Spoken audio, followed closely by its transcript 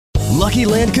Lucky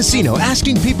Land Casino,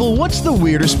 asking people, what's the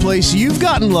weirdest place you've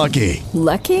gotten lucky?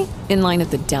 Lucky? In line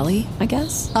at the deli, I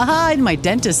guess? Aha, in my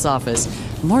dentist's office.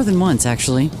 More than once,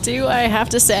 actually. Do I have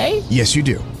to say? Yes, you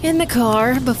do. In the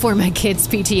car before my kids'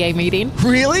 PTA meeting.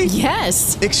 Really?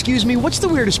 Yes. Excuse me, what's the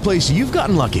weirdest place you've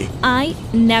gotten lucky? I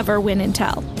never win and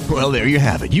tell. Well, there you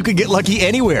have it. You can get lucky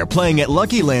anywhere, playing at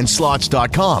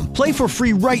LuckyLandSlots.com. Play for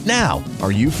free right now.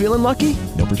 Are you feeling lucky?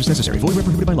 No purchase necessary. Void where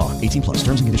prohibited by law. 18 plus.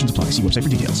 Terms and conditions apply. See website for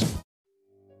details.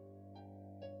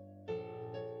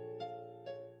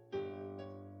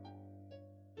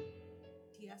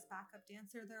 TS backup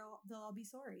dancer, they'll all be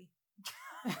sorry.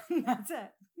 That's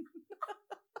it.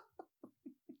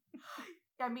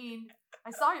 I mean, I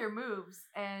saw your moves,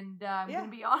 and I'm going to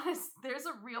be honest, there's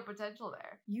a real potential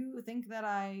there. You think that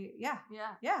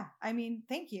Yeah. I mean,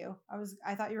 thank you.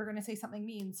 I thought you were going to say something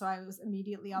mean, so I was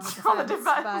immediately on the defense. On the defense.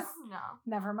 But No.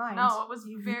 never mind. No, it was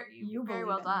you very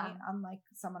well believe in done. me, unlike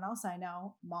someone else I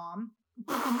know, Mom.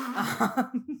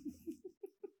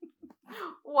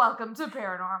 Welcome to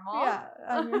Paranormal. Yeah,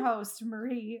 I'm your host,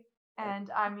 Marie. And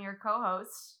I'm your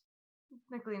co-host,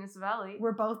 Nicolina Savelli.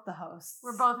 We're both the hosts.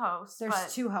 We're both hosts.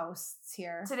 There's two hosts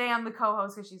here. Today I'm the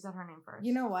co-host because she said her name first.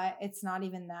 You know what? It's not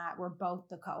even that. We're both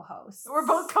the co-hosts. We're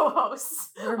both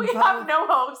co-hosts. We both- have no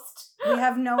host. We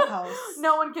have no hosts.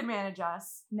 No one can manage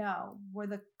us. No, we're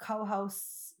the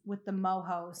co-hosts with the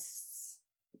mo-hosts.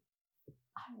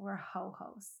 We're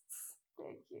ho-hosts.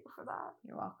 Thank you for that.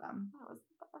 You're welcome. That was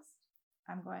the best.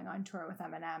 I'm going on tour with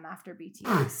Eminem after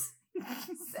BTS.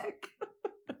 Sick.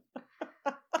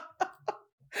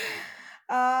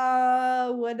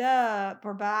 What up?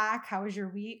 We're back. How was your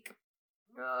week?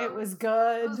 It was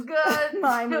good. It was good.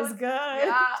 Mine was good.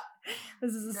 Yeah.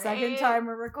 This is the Great. second time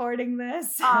we're recording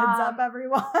this. Heads up,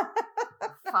 everyone.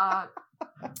 Fuck.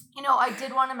 You know, I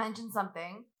did want to mention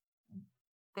something.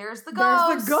 There's the ghost.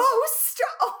 There's the ghost.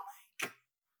 Oh,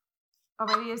 or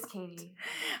maybe it's Katie.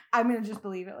 I'm going to just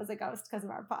believe it was a ghost because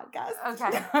of our podcast.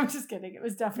 Okay. I'm just kidding. It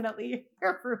was definitely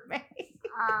your roommate.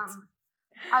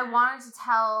 I wanted to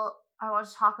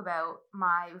talk about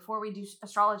before we do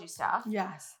astrology stuff.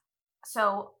 Yes.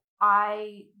 So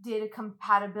I did a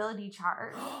compatibility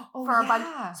chart for a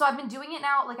bunch. So I've been doing it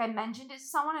now. Like I mentioned it to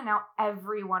someone, and now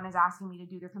everyone is asking me to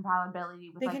do their compatibility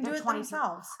with They like can their do it 20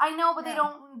 themselves. I know, but Yeah. they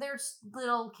don't. They're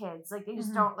little kids. Like they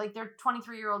just don't. Like they're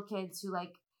 23-year-old kids who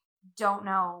like don't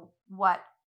know what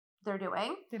they're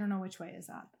doing. They don't know which way is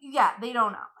up. Yeah, they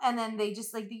don't know. And then they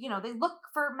just like, you know, they look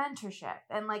for mentorship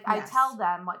and like Yes. I tell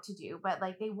them what to do, but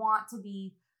like they want to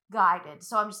be guided.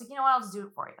 So I'm just like, you know what, I'll just do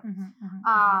it for you.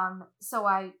 So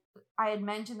I had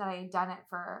mentioned that I had done it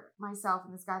for myself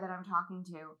and this guy that I'm talking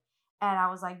to. And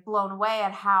I was like blown away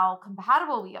at how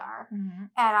compatible we are. And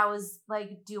I was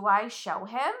like, do I show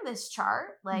him this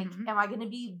chart? Like, am I going to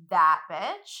be that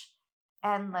bitch?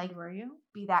 And like, were you?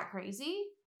 Be that crazy?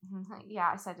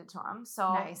 Yeah, I sent it to him.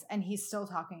 So nice. And he's still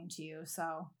talking to you.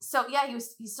 So yeah,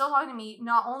 he's still talking to me.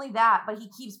 Not only that, but he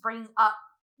keeps bringing up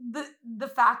the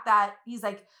fact that he's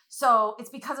like, so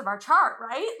it's because of our chart,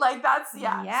 right? Like that's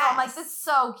yeah. Yes. So I'm like, this is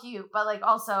so cute, but like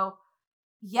also,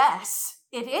 yes,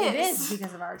 it is. It is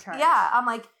because of our chart. Yeah, I'm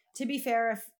like, to be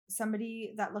fair, if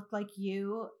somebody that looked like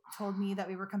you told me that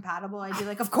we were compatible, I'd be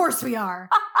like, of course we are.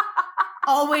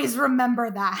 Always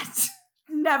remember that.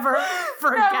 Never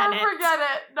forget it. Never forget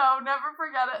it. No, never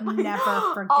forget it. Like,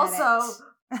 Never forget also,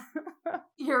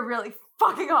 you're really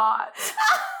fucking hot.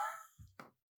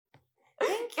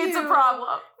 Thank you. It's a problem.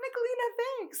 Nicolina,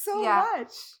 thanks so Yeah.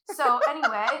 much. So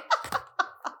anyway,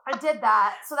 I did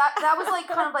that. So that was like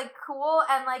kind of like cool.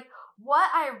 And like what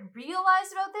I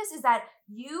realized about this is that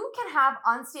you can have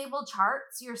unstable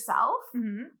charts yourself,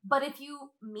 but if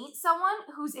you meet someone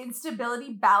whose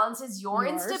instability balances your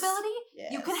Yours? instability,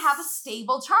 you can Yes. have a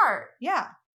stable chart. Yeah.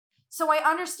 So I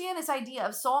understand this idea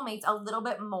of soulmates a little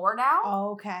bit more now.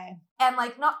 Okay. And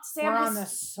like not to say We're I'm on the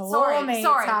just soulmate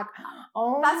sorry. talk.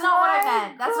 Oh, That's not what I my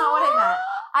meant. That's not what I meant. God.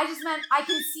 I just meant I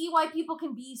can see why people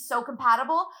can be so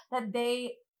compatible that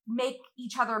they make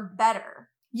each other better.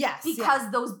 Yes.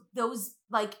 Because those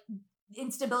like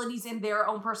instabilities in their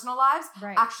own personal lives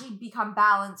right. actually become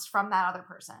balanced from that other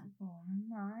person. Oh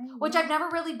my Which God. I've never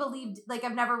really believed. Like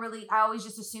I always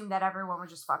just assumed that everyone was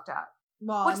just fucked up.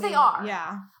 Well, which they are.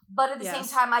 Yeah. But at the Yes.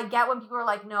 same time, I get when people are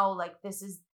like, no, like this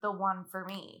is the one for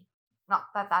me. Not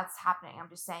that that's happening. I'm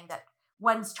just saying that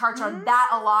when charts are that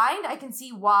aligned, I can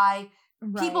see why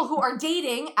people who are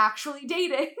dating, actually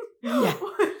dating, Yeah.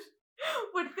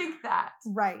 would think that.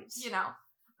 Right. You know?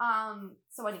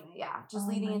 So anyway, yeah, just Oh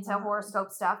leading my into God.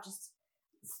 horoscope stuff, just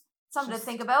something Just- to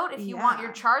think about. If you want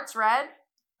your charts read,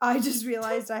 I just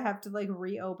realized I have to like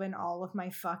reopen all of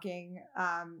my fucking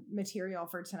material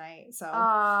for tonight. So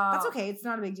that's okay. It's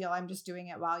not a big deal. I'm just doing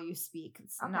it while you speak.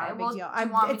 It's not a big deal.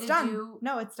 It's done.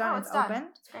 No, it's done. It's done. open.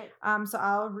 It's great. So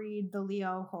I'll read the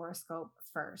Leo horoscope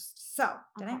first. So,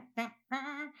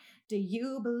 do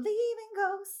you believe in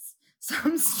ghosts?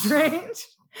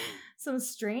 Some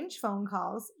strange phone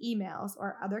calls, emails,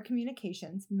 or other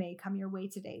communications may come your way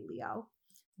today, Leo.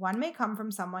 One may come from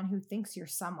someone who thinks you're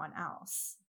someone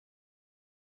else.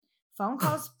 Phone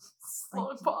calls.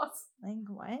 Pause. Like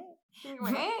what?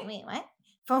 Wait. Wait, what?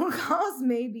 Phone calls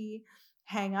may be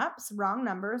hang-ups, wrong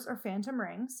numbers, or phantom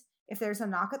rings. If there's a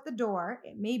knock at the door,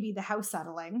 it may be the house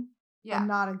settling and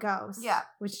not a ghost. Yeah.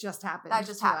 Which just happened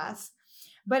to us.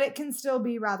 But it can still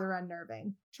be rather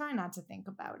unnerving. Try not to think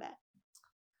about it.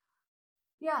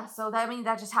 Yeah, so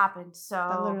that just happened. So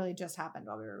that literally just happened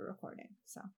while we were recording.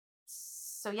 So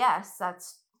yes,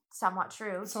 that's somewhat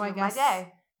true. So to I guess my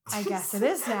day. I guess it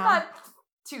is now. That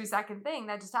 2-second thing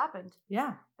that just happened.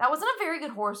 Yeah. That wasn't a very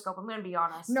good horoscope, I'm gonna be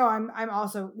honest. No, I'm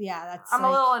also I'm a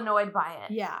little annoyed by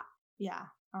it. Yeah. Yeah.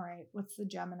 All right. What's the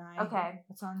Gemini? Okay.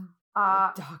 What's on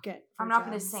the docket? I'm not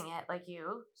gonna sing it like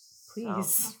you.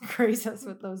 Please grace us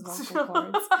with those vocal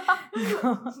cords.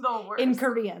 The worst. In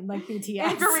Korean, like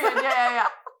BTS. In Korean, yeah.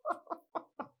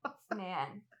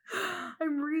 Man.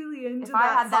 I'm really into if I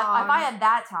had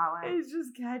that talent. It's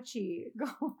just catchy. Go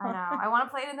on. I know. I want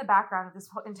to play it in the background of this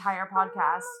entire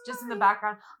podcast. Just in the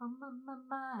background.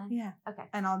 Yeah. Okay.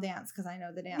 And I'll dance because I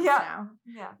know the dance now.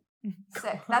 Yeah.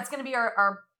 Sick. That's going to be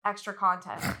our extra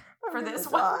content for this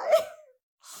one.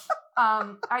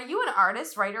 Are you an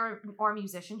artist, writer, or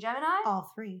musician, Gemini?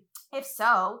 All three. If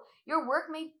so, your work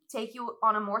may take you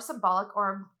on a more symbolic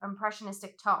or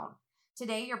impressionistic tone.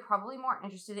 Today, you're probably more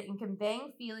interested in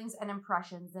conveying feelings and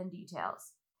impressions than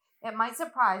details. It might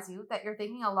surprise you that you're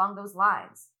thinking along those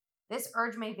lines. This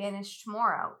urge may vanish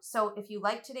tomorrow, so if you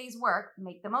like today's work,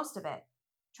 make the most of it.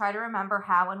 Try to remember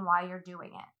how and why you're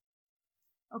doing it.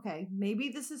 Okay, maybe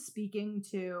this is speaking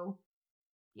to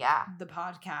the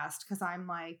podcast because I'm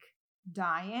like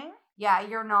dying. Yeah,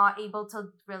 you're not able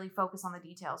to really focus on the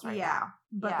details right now.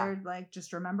 But they're like,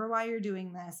 just remember why you're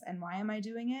doing this. And why am I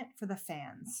doing it? For the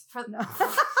fans. For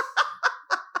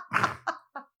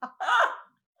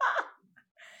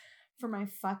my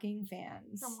fucking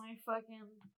fans. For my fucking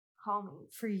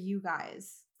homies. For you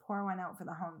guys. Pour one out for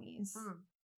the homies.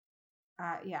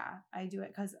 I do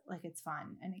it because like it's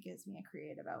fun and it gives me a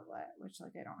creative outlet, which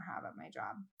like I don't have at my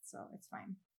job. So it's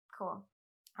fine. Cool.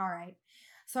 All right.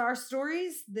 So our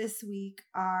stories this week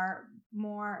are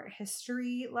more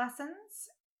history lessons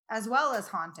as well as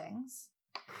hauntings.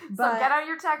 But so get out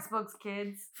your textbooks,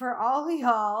 kids. For all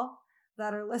y'all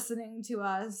that are listening to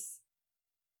us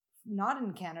not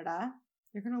in Canada,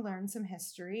 you're going to learn some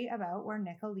history about where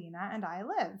Nicolina and I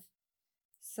live.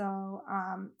 So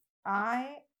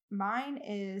mine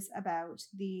is about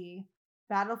the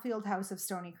Battlefield House of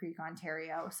Stony Creek,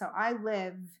 Ontario. So I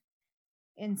live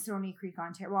in Stony Creek,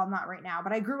 Ontario. Well, not right now,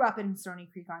 but I grew up in Stony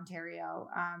Creek, Ontario,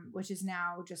 which is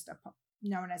now just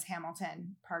known as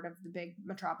Hamilton, part of the big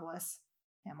metropolis,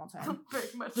 Hamilton.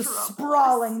 The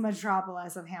sprawling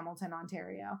metropolis of Hamilton,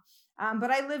 Ontario.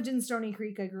 But I lived in Stony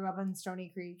Creek. I grew up in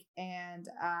Stony Creek, and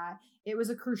it was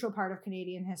a crucial part of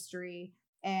Canadian history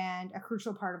and a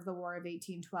crucial part of the War of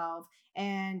 1812.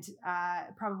 And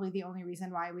probably the only reason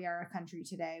why we are a country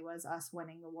today was us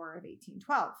winning the War of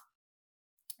 1812.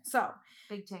 So,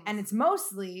 big change. And it's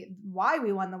mostly why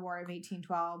we won the War of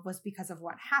 1812 was because of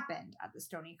what happened at the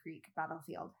Stony Creek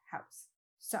Battlefield House.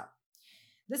 So,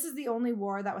 this is the only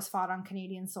war that was fought on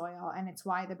Canadian soil, and it's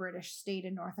why the British stayed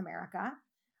in North America.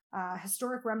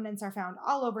 Historic remnants are found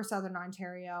all over southern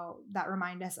Ontario that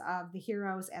remind us of the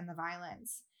heroes and the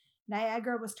violence.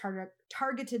 Niagara was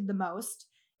targeted the most.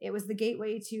 It was the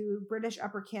gateway to British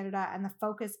Upper Canada and the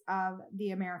focus of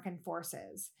the American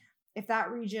forces. If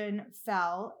that region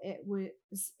fell, it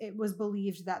was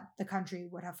believed that the country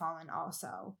would have fallen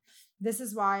also. This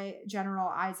is why General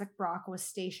Isaac Brock was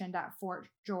stationed at Fort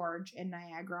George in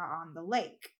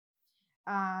Niagara-on-the-Lake.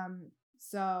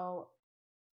 So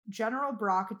General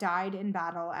Brock died in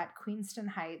battle at Queenston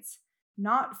Heights,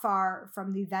 not far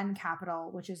from the then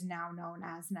capital, which is now known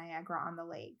as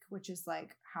Niagara-on-the-Lake, which is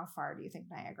like, how far do you think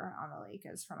Niagara-on-the-Lake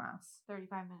is from us?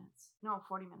 35 minutes. No,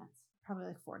 40 minutes. Probably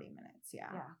like 40 minutes,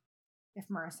 yeah. If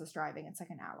Marissa's driving, it's like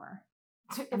an hour.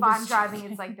 If I'm driving,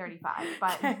 it's like 35.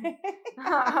 But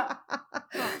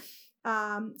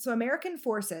so American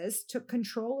forces took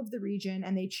control of the region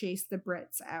and they chased the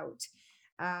Brits out.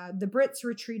 The Brits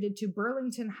retreated to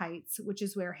Burlington Heights, which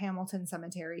is where Hamilton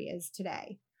Cemetery is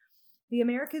today. The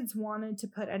Americans wanted to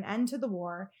put an end to the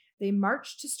war. They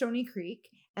marched to Stony Creek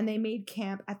and they made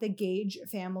camp at the Gage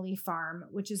family farm,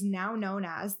 which is now known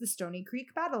as the Stony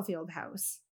Creek Battlefield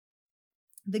House.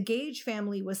 The Gage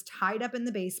family was tied up in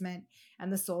the basement,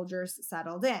 and the soldiers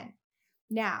settled in.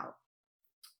 Now,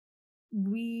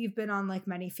 we've been on like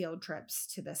many field trips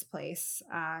to this place.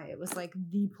 It was like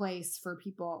the place for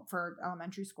people, for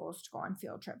elementary schools to go on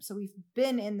field trips. So we've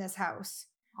been in this house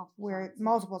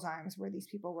multiple times where these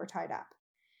people were tied up.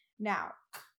 Now,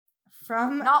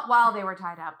 not while they were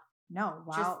tied up. No,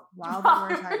 while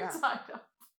they were tied up.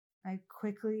 I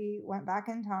quickly went back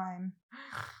in time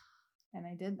and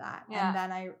I did that.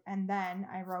 Yeah. And then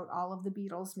I wrote all of the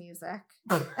Beatles music.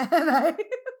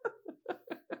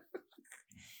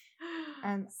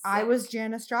 And I was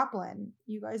Janis Joplin.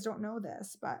 You guys don't know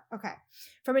this, but okay.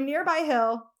 From a nearby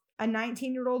hill, a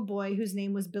 19-year-old boy whose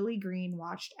name was Billy Green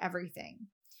watched everything.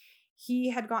 He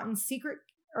had gotten secret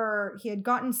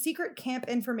camp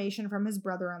information from his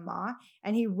brother-in-law,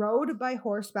 and he rode by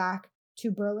horseback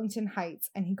to Burlington Heights,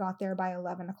 and he got there by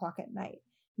 11 o'clock at night.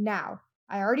 Now,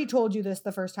 I already told you this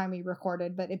the first time we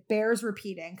recorded, but it bears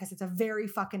repeating because it's a very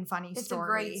fucking funny story. It's a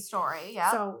great story,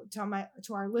 yeah. So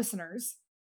to our listeners,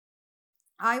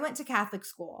 I went to Catholic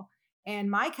school,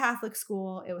 and my Catholic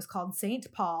school, it was called St.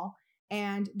 Paul,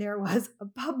 and there was a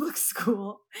public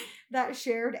school that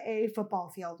shared a football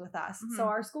field with us. Mm-hmm. So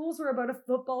our schools were about a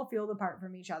football field apart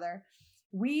from each other.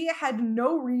 We had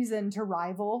no reason to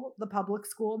rival the public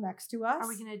school next to us. Are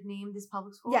we going to name this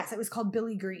public school? Yes, it was called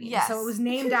Billy Green. Yes. So it was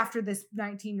named after this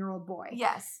 19-year-old boy.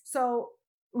 Yes. So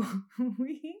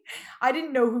I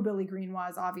didn't know who Billy Green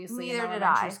was, obviously, Neither in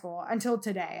elementary school until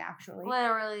today, actually.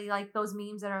 Literally, like those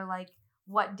memes that are like,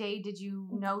 what day did you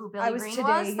know who Billy Green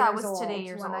was? That was today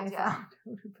years old. I found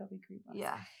who Billy Green was.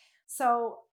 Yeah.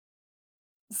 So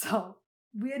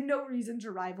we had no reason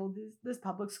to rival this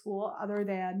public school other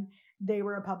than they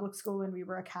were a public school and we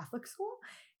were a Catholic school.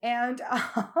 And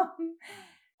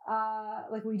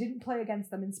like we didn't play against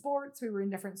them in sports. We were in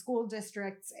different school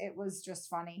districts. It was just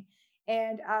funny.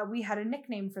 And we had a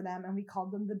nickname for them, and we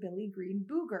called them the Billy Green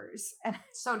Boogers. And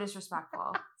so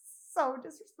disrespectful. So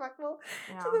disrespectful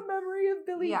to the memory of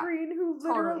Billy Green, who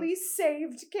literally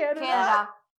saved Canada.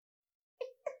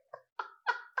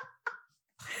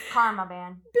 Karma,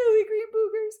 man. Billy Green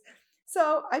Boogers.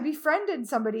 So I befriended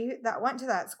somebody that went to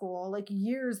that school like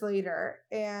years later,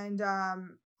 and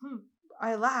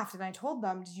I laughed and I told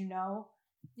them, "Did you know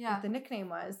what the nickname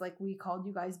was? Like, we called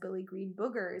you guys Billy Green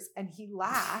Boogers," and he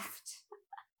laughed.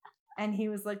 And he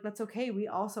was like, "That's okay. We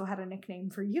also had a nickname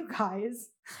for you guys.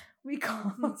 We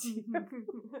called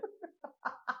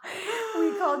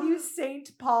you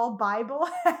St. Paul Bible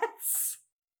Heads."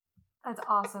 That's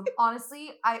awesome.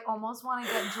 Honestly, I almost want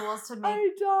to get Jules to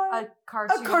make a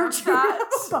cartoon of that.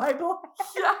 Bible.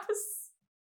 Yes.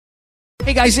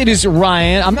 Hey guys, it is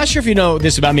Ryan. I'm not sure if you know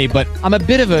this about me, but I'm a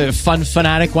bit of a fun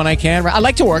fanatic when I can. I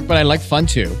like to work, but I like fun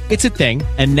too. It's a thing.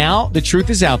 And now the truth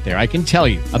is out there. I can tell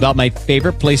you about my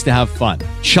favorite place to have fun.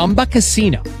 Chumba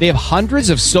Casino. They have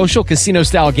hundreds of social casino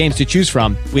style games to choose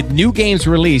from with new games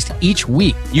released each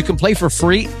week. You can play for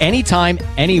free anytime,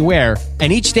 anywhere.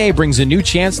 And each day brings a new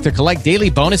chance to collect daily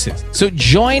bonuses. So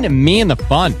join me in the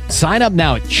fun. Sign up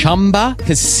now at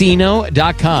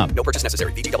ChumbaCasino.com. No purchase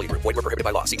necessary. VGW Group. Void where prohibited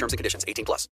by law. See terms and conditions.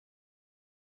 18+.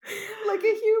 Like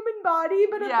a human body,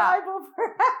 but a Bible for a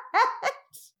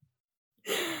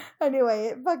head. Anyway,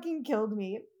 it fucking killed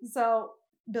me. So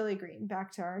Billy Green,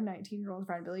 back to our 19-year-old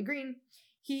friend Billy Green.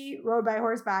 He rode by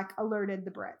horseback, alerted the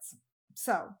Brits.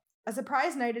 So a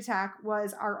surprise night attack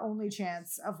was our only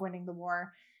chance of winning the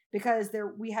war, because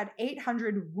we had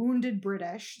 800 wounded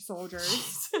British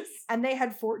soldiers and they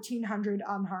had 1,400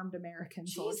 unharmed American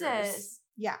soldiers.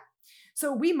 Yeah.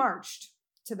 So we marched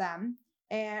to them,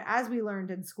 and as we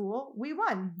learned in school, we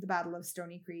won the Battle of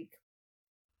Stony Creek.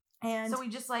 And so we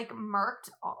just like murked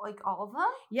all of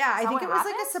them? Yeah, I think it was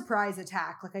like a surprise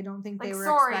attack. Like, I don't think they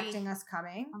were expecting us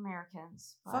coming.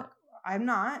 Americans. Fuck, I'm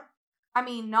not. I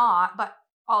mean, not, but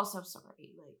also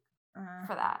sorry, like,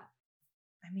 for that.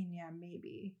 I mean, yeah,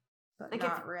 maybe, but like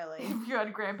not really. If you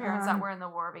had grandparents that were in the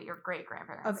war, but your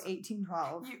great-grandparents. Of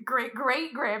 1812.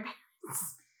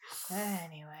 Great-great-grandparents.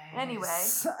 Anyway.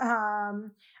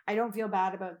 I don't feel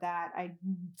bad about that. I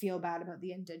feel bad about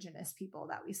the indigenous people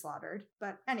that we slaughtered.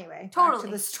 But anyway, totally back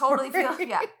to the story.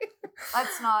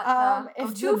 Let's not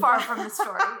go too far from the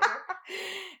story.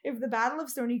 If the Battle of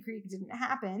Stony Creek didn't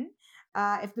happen,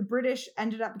 if the British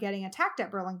ended up getting attacked at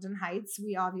Burlington Heights,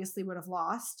 we obviously would have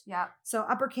lost. Yeah. So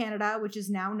Upper Canada, which is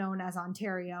now known as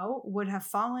Ontario, would have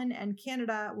fallen, and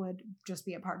Canada would just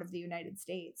be a part of the United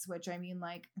States, which, I mean,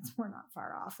 like, we're not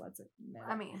far off, let's admit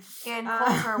it. I mean, and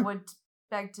culture would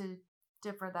beg to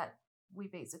differ that we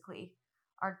basically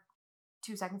are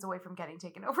 2 seconds away from getting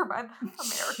taken over by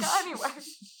America anyway.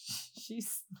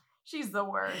 She's the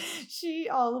worst.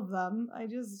 All of them.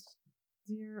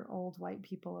 Dear old white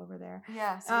people over there.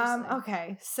 Yeah, seriously.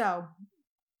 Okay, so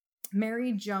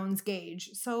Mary Jones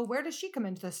Gage. So where does she come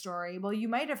into the story? Well, you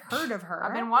might have heard of her.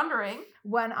 I've been wondering.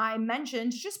 When I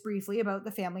mentioned just briefly about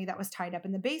the family that was tied up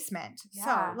in the basement.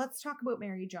 Yeah. So let's talk about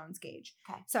Mary Jones Gage.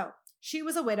 Okay. So she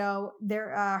was a widow.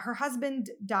 Her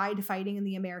husband died fighting in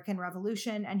the American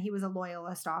Revolution, and he was a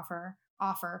loyalist officer.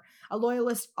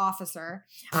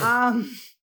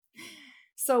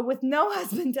 So with no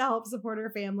husband to help support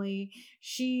her family,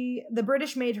 the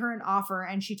British made her an offer,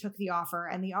 and she took the offer.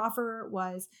 And the offer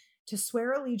was to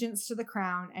swear allegiance to the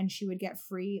crown, and she would get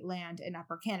free land in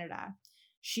Upper Canada.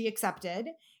 She accepted.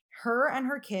 Her and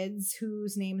her kids,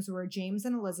 whose names were James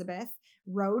and Elizabeth,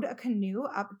 rowed a canoe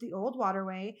up the old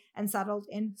waterway and settled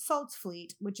in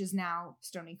Saltfleet, which is now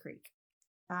Stony Creek.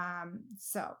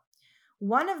 So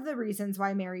one of the reasons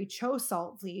why Mary chose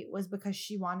Saltfleet was because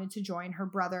she wanted to join her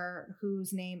brother,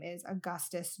 whose name is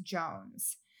Augustus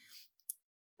Jones.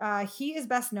 He is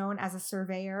best known as a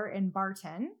surveyor in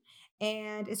Barton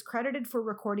and is credited for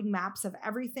recording maps of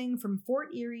everything from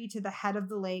Fort Erie to the head of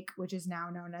the lake, which is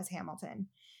now known as Hamilton.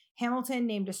 Hamilton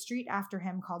named a street after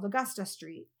him called Augusta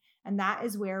Street, and that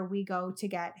is where we go to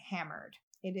get hammered.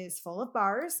 It is full of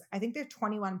bars. I think they're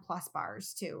 21 plus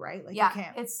bars too, right? Like, yeah, you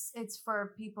can't. it's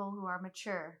for people who are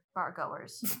mature bar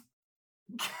goers,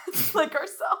 like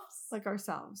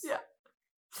ourselves. Yeah,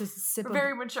 Just sip. We're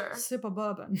very mature. Sip a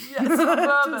bourbon. Yeah, sip a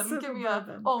bourbon. Give me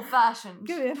an old fashioned.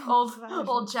 Give me an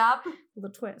old chap with a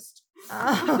twist.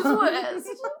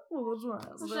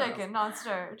 Shaken, not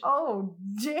stirred. Oh,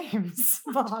 James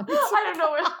Bond. I don't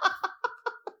know what.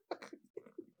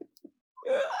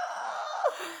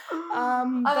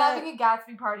 I'm having a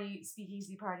Gatsby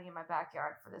speakeasy party in my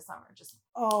backyard for this summer. Just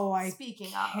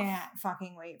can't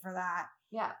fucking wait for that.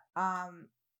 Yeah.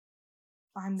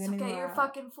 I'm gonna get your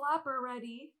fucking flapper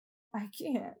ready. I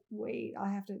can't wait.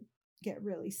 I have to get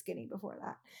really skinny before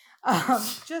that.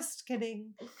 Just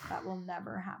kidding. That will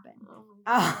never happen.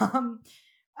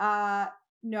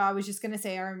 No, I was just going to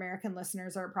say our American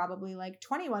listeners are probably like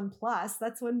 21 plus.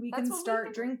 That's when we can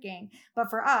start drinking.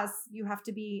 But for us, you have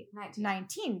to be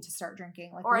 19 to start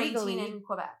drinking. Like, or legally, 18 in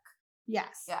Quebec.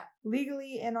 Yes. Yeah.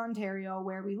 Legally in Ontario,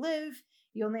 where we live,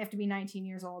 you only have to be 19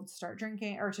 years old to start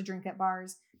drinking or to drink at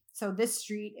bars. So this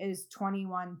street is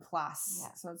 21 plus.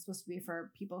 Yeah. So it's supposed to be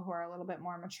for people who are a little bit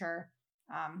more mature.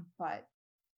 But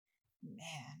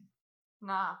man.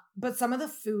 Nah. But some of the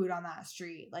food on that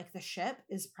street, like the Ship,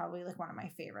 is probably like one of my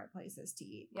favorite places to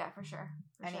eat. Yeah, for sure.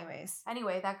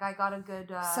 Anyway, that guy got a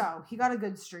good. So he got a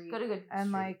good street. And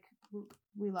street. Like,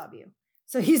 we love you.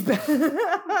 So he's been. And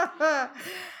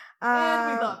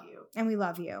we love you. And we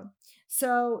love you.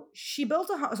 So she built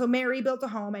a home. So Mary built a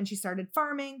home and she started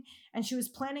farming, and she was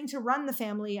planning to run the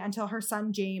family until her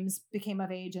son James became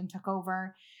of age and took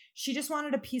over. She just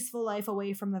wanted a peaceful life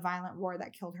away from the violent war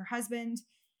that killed her husband.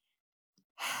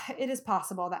 It is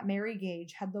possible that Mary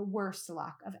Gage had the worst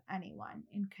luck of anyone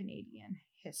in Canadian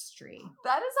history.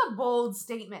 That is a bold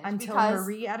statement. Until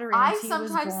Marie Adoranty was born. I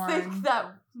sometimes think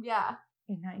that, yeah.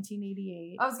 In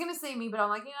 1988. I was going to say me, but I'm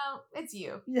like, it's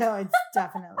you. No, it's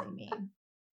definitely me.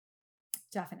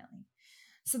 Definitely.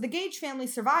 So the Gage family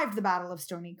survived the Battle of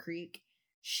Stony Creek.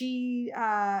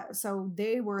 So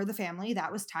they were the family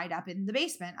that was tied up in the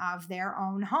basement of their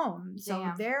own home.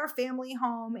 So their family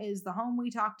home is the home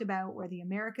we talked about, where the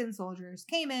American soldiers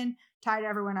came in, tied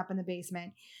everyone up in the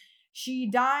basement. She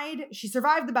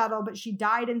survived the battle, but she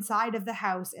died inside of the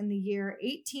house in the year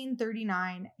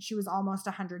 1839. She was almost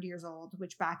 100 years old,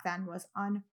 which back then was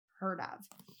unheard of.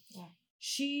 Yeah.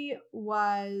 She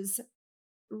was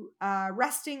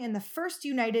resting in the First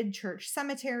United Church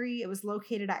Cemetery. It was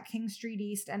located at King Street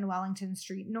East and Wellington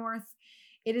Street North.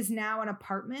 It is now an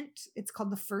apartment. It's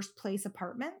called the First Place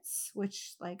Apartments,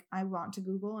 which I want to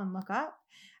Google and look up.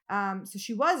 So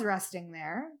she was resting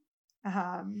there.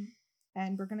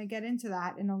 And we're going to get into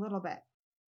that in a little bit.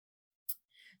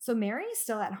 So Mary's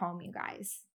still at home, you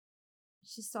guys.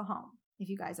 She's still home. If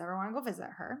you guys ever want to go visit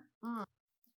her.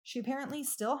 She apparently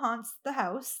still haunts the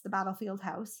house, the Battlefield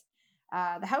house.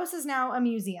 The house is now a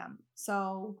museum.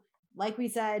 So like we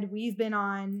said, we've been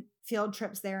on field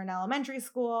trips there in elementary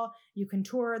school. You can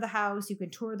tour the house. You can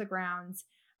tour the grounds.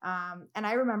 And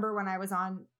I remember when I was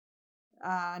on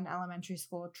an elementary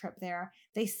school trip there,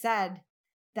 they said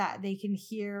that they can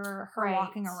hear her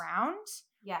walking around.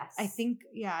 Yes. I think,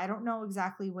 I don't know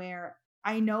exactly where.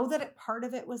 I know that part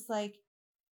of it was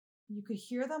you could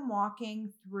hear them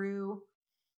walking through.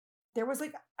 There was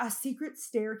a secret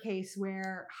staircase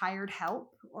where hired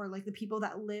help, or the people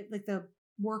that live, the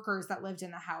workers that lived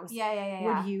in the house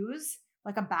Yeah. would use,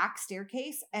 like a back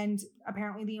staircase, and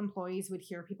apparently the employees would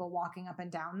hear people walking up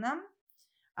and down them.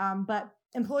 But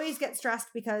employees get stressed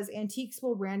because antiques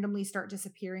will randomly start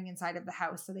disappearing inside of the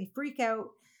house, so they freak out.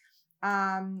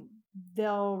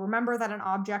 They'll remember that an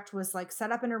object was like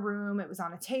set up in a room, it was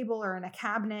on a table or in a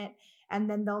cabinet, and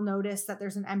then they'll notice that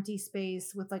there's an empty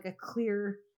space with like a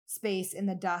clear space in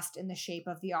the dust in the shape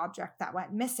of the object that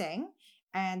went missing,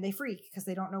 and they freak because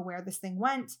they don't know where this thing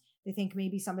went. They think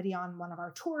maybe somebody on one of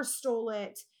our tours stole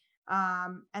it,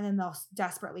 and then they'll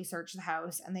desperately search the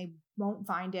house and they won't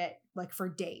find it like for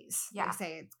days. They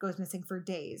say it goes missing for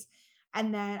days.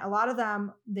 And then a lot of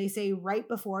them, they say right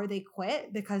before they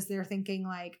quit because they're thinking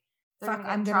like, fuck,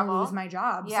 I'm going to lose my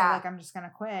job. So like, I'm just going to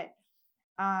quit.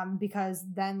 Because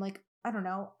then like, I don't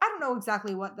know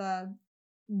exactly what the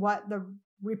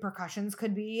repercussions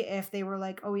could be if they were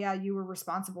like, oh yeah, you were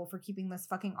responsible for keeping this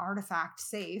fucking artifact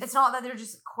safe. It's not that they're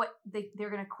just they're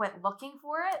going to quit looking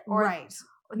for it. Or right.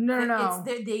 No.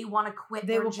 It's they want to quit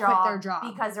they their will job quit their job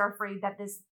because they're afraid that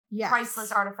this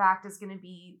priceless artifact is going to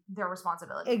be their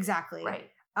responsibility. Exactly. Right.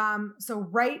 So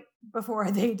right before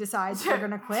they decide they're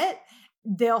going to quit,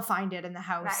 they'll find it in the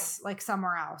house, like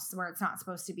somewhere else where it's not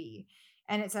supposed to be.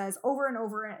 And it says over and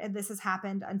over, and this has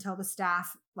happened until the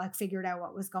staff like figured out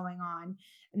what was going on.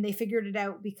 And they figured it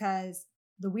out because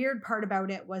the weird part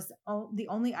about it was the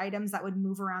only items that would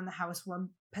move around the house were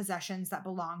possessions that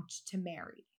belonged to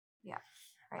Mary. Yeah.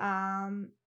 Right.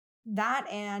 That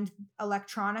and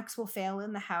electronics will fail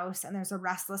in the house, and there's a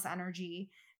restless energy.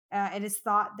 It is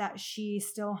thought that she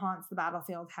still haunts the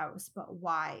battlefield house, but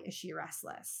why is she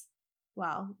restless?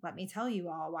 Well, let me tell you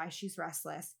all why she's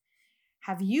restless.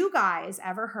 Have you guys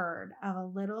ever heard of a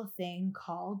little thing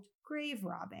called grave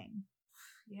robbing?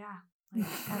 Yeah. Like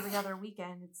every other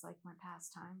weekend, it's like my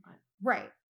pastime, but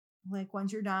right. Like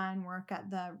once you're done work at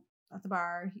the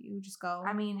bar, you just go.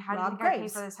 I mean, how do you think graves. I pay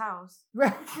for this house?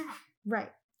 Right.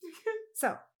 Right.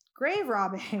 So, grave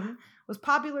robbing was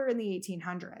popular in the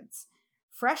 1800s.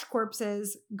 Fresh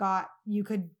corpses you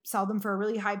could sell them for a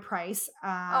really high price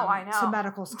I know. to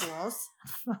medical schools.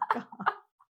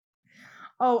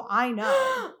 Oh, I know.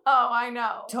 Oh, I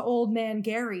know. To old man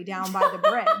Gary down by the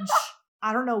bridge.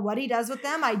 I don't know what he does with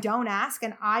them. I don't ask,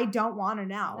 and I don't want to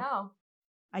know. No.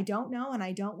 I don't know, and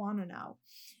I don't want to know.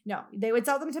 No, they would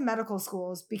sell them to medical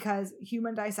schools because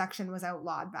human dissection was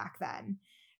outlawed back then.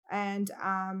 And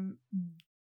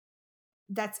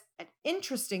that's an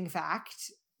interesting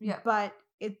fact, but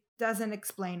it doesn't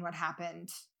explain what happened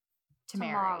to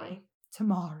Mary. To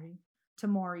Maury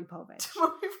Povich.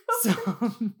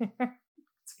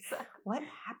 So, what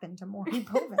happened to Maury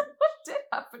Povich? What did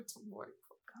happen to Maury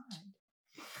Povich?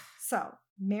 God. So,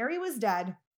 Mary was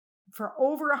dead for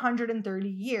over 130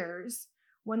 years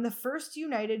when the First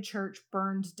United Church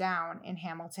burned down in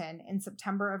Hamilton in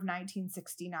September of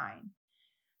 1969.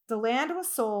 The land was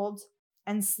sold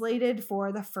and slated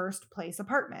for the First Place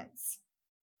Apartments.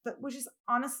 Which is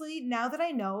honestly, now that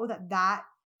I know that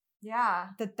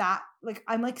like,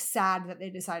 I'm like sad that they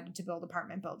decided to build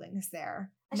apartment buildings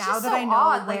there. It's now that so I know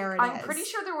odd. where like, it is. I'm pretty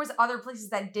sure there was other places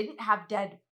that didn't have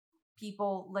dead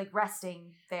people like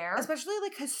resting there. Especially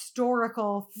like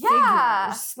historical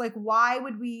Yeah. figures. Like, why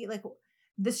would we like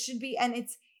this should be, and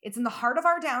it's in the heart of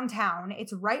our downtown.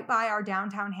 It's right by our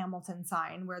downtown Hamilton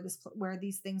sign where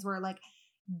these things were like.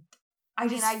 I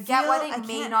get why they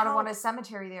may not have wanted a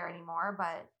cemetery there anymore,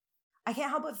 but I can't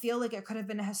help but feel like it could have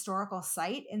been a historical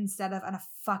site instead of a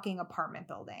fucking apartment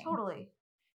building. Totally.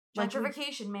 Like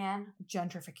Gentrification, man.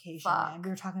 Gentrification, Fuck. man. We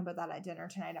were talking about that at dinner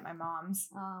tonight at my mom's.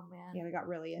 Oh, man. Yeah, we got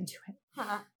really into it.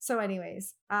 So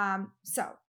anyways, the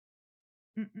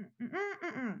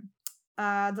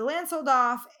land sold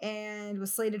off and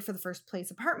was slated for the First Place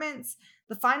Apartments.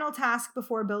 The final task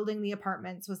before building the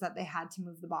apartments was that they had to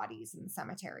move the bodies in the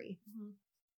cemetery.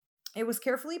 Mm-hmm. It was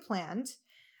carefully planned.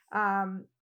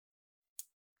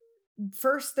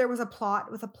 First, there was a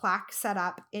plot with a plaque set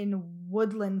up in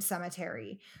Woodland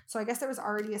Cemetery. So I guess there was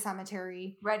already a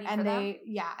cemetery ready and for them.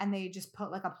 and they just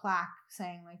put like a plaque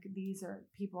saying like these are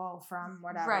people from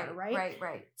whatever, right?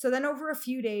 Right. So then over a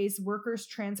few days, workers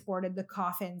transported the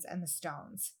coffins and the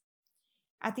stones.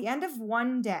 At the end of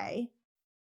one day,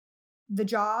 the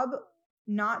job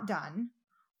not done,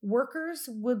 workers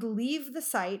would leave the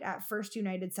site at First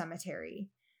United Cemetery.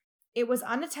 It was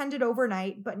unattended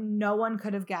overnight, but no one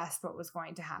could have guessed what was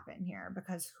going to happen here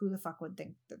because who the fuck would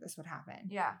think that this would happen?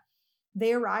 Yeah.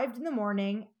 They arrived in the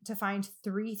morning to find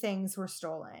 3 things were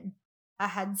stolen: a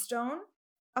headstone,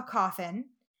 a coffin,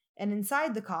 and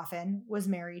inside the coffin was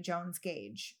Mary Jones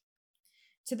Gage.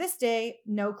 To this day,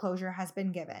 no closure has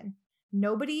been given.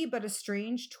 Nobody but a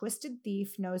strange, twisted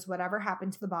thief knows whatever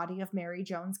happened to the body of Mary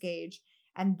Jones Gage,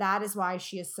 and that is why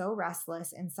she is so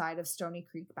restless inside of Stony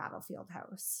Creek Battlefield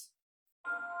House.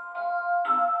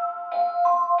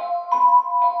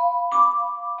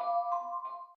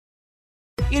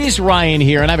 It is Ryan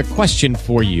here, and I have a question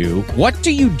for you. What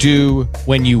do you do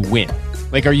when you win?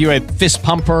 Like, are you a fist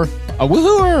pumper, a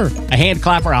woohooer, a hand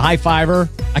clapper, a high fiver?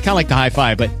 I kind of like the high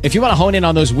five, but if you want to hone in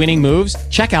on those winning moves,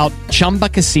 check out Chumba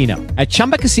Casino. At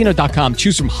ChumbaCasino.com,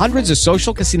 choose from hundreds of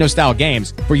social casino-style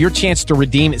games for your chance to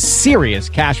redeem serious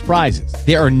cash prizes.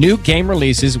 There are new game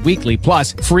releases weekly,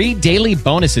 plus free daily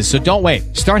bonuses. So don't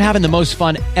wait. Start having the most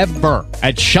fun ever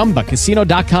at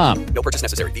ChumbaCasino.com. No purchase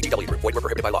necessary. VGW Group. Void where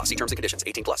prohibited by law. See terms and conditions.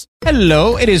 18+.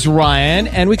 Hello, it is Ryan,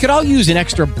 and we could all use an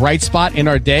extra bright spot in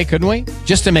our day, couldn't we?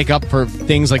 Just to make up for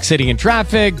things like sitting in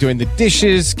traffic, doing the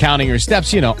dishes, counting your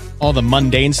steps, you know, all the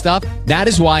mundane stuff. That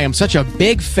is why I'm such a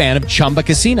big fan of Chumba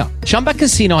Casino. Chumba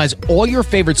Casino has all your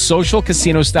favorite social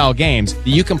casino-style games that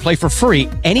you can play for free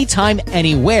anytime,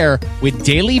 anywhere with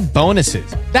daily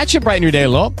bonuses. That should brighten your day a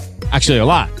little. Actually, a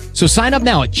lot. So sign up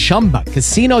now at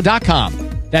ChumbaCasino.com.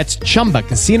 That's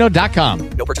ChumbaCasino.com.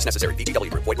 No purchase necessary.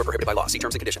 VGW Group. Void where prohibited by law. See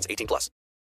terms and conditions. 18+.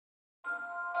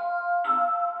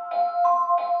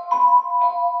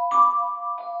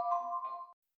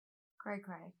 Cray.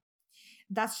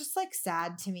 That's just like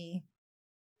sad to me.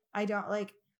 I don't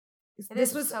like.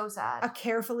 This was so sad. I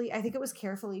think it was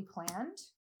carefully planned,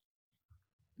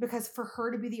 because for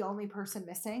her to be the only person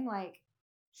missing,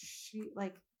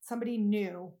 somebody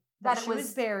knew that she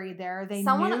was buried there.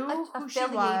 Someone knew who affiliated she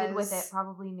was. with it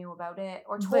probably knew about it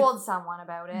or told someone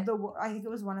about it. I think it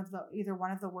was either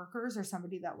one of the workers or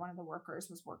somebody that one of the workers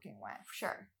was working with.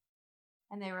 Sure.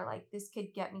 And they were like, this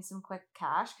could get me some quick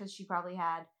cash, because she probably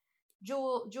had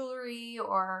jewelry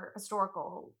or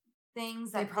historical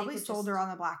things that they probably sold her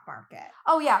on the black market.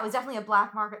 Oh yeah, it was definitely a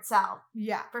black market sell.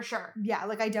 Yeah, for sure. Yeah,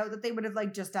 like I doubt that they would have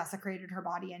like just desecrated her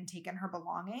body and taken her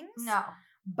belongings. No,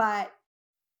 but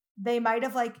they might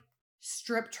have like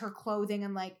stripped her clothing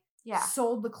and like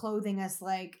sold the clothing as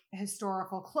like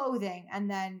historical clothing,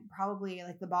 and then probably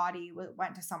like the body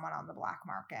went to someone on the black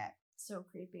market. So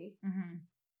creepy. Mm-hmm.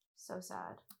 So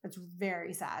sad. It's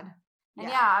very sad.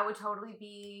 And I would totally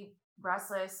be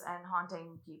restless and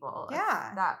haunting people.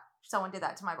 Yeah, that someone did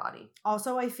that to my body.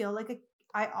 Also, I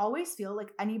always feel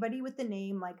like anybody with the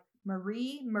name like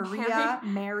Maria,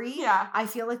 Mary. Yeah, I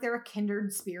feel like they're a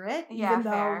kindred spirit, even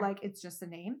though like it's just a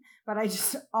name. But I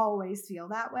just always feel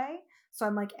that way. So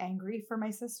I'm like angry for my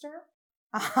sister.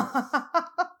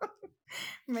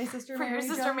 My sister, for your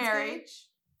sister Mary,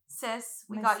 sis.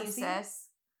 We got you, sis.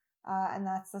 And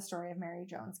that's the story of Mary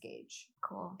Jones Gage.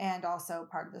 Cool. And also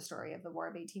part of the story of the War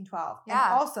of 1812. Yeah.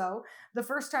 And also, the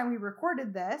first time we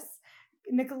recorded this,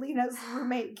 Nicolina's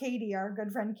roommate, Katie, our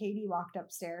good friend Katie, walked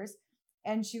upstairs.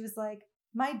 And she was like,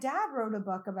 my dad wrote a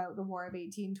book about the War of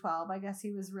 1812. I guess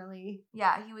he was really...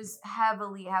 Yeah, he was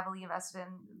heavily invested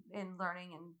in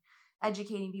learning and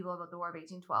educating people about the War of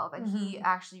 1812. And he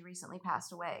actually recently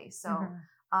passed away. So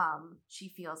she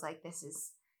feels like this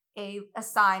is a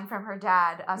sign from her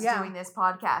dad, us doing this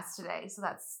podcast today. So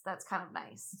that's kind of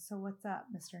nice. So what's up,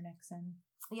 Mr. Nixon?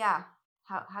 Yeah.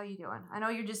 How you doing? I know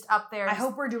you're just up there. I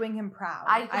hope we're doing him proud.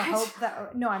 I hope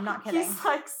that... No, I'm not kidding. He's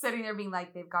like sitting there being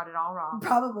like, they've got it all wrong.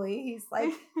 Probably. He's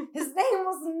like, his name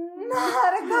was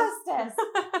not Augustus.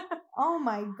 Oh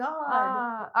my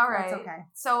God. All right. That's okay.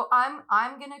 So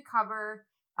I'm going to cover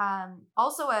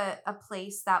also a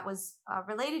place that was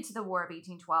related to the War of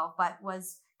 1812, but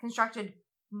was constructed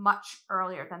much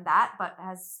earlier than that, but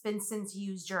has been since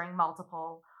used during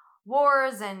multiple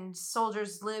wars, and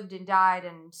soldiers lived and died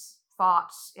and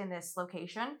fought in this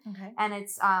location. Okay. And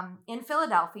it's in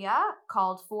Philadelphia,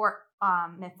 called Fort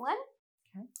Mifflin.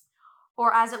 Okay.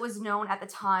 Or as it was known at the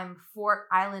time, Fort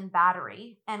Island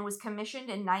Battery, and was commissioned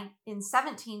in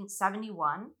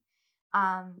 1771.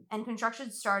 And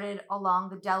construction started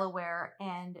along the Delaware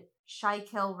and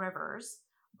Schuylkill rivers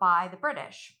by the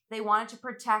British. They wanted to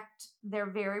protect their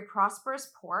very prosperous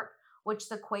port, which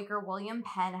the Quaker William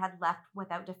Penn had left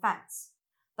without defense.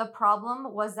 The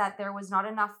problem was that there was not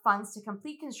enough funds to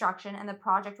complete construction, and the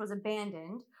project was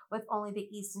abandoned with only the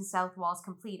east and south walls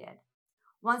completed.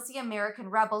 Once the American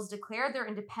rebels declared their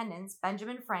independence,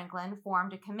 Benjamin Franklin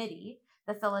formed a committee,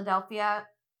 the Philadelphia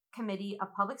Committee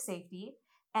of Public Safety,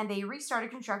 and they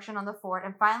restarted construction on the fort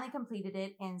and finally completed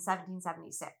it in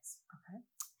 1776. Okay.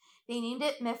 They named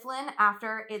it Mifflin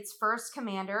after its first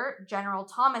commander, General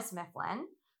Thomas Mifflin,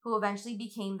 who eventually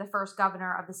became the first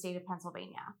governor of the state of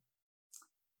Pennsylvania.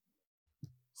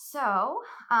 So,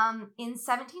 in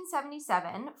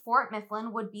 1777, Fort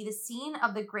Mifflin would be the scene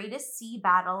of the greatest sea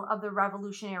battle of the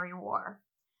Revolutionary War.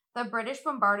 The British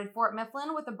bombarded Fort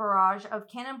Mifflin with a barrage of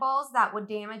cannonballs that would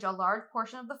damage a large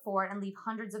portion of the fort and leave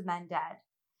hundreds of men dead.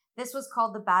 This was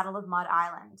called the Battle of Mud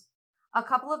Island. A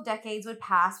couple of decades would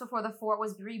pass before the fort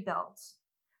was rebuilt.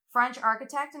 French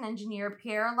architect and engineer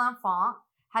Pierre L'Enfant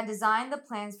had designed the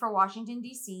plans for Washington,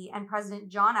 D.C., and President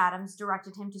John Adams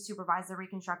directed him to supervise the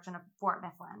reconstruction of Fort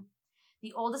Mifflin.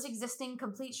 The oldest existing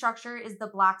complete structure is the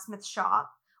blacksmith shop,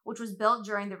 which was built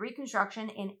during the Reconstruction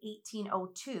in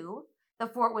 1802. The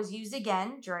fort was used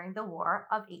again during the War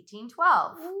of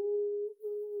 1812.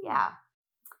 Yeah.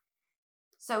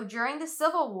 So during the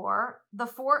Civil War, the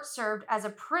fort served as a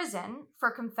prison for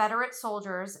Confederate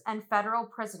soldiers and federal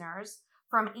prisoners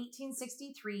from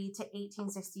 1863 to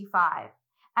 1865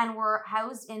 and were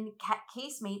housed in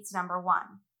Casemates No. 1.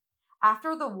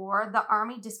 After the war, the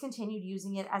Army discontinued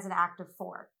using it as an active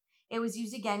fort. It was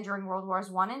used again during World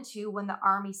Wars I and II when the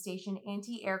Army stationed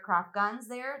anti-aircraft guns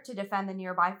there to defend the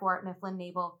nearby Fort Mifflin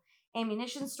Naval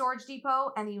Ammunition Storage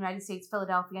Depot and the United States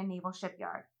Philadelphia Naval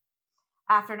Shipyard.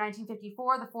 After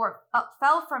 1954, the fort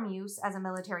fell from use as a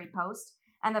military post,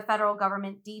 and the federal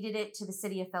government deeded it to the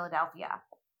city of Philadelphia.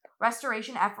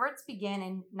 Restoration efforts began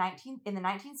in the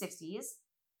 1960s,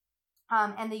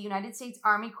 and the United States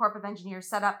Army Corps of Engineers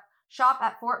set up shop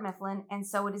at Fort Mifflin, and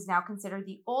so it is now considered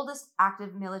the oldest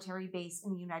active military base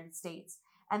in the United States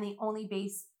and the only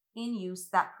base in use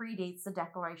that predates the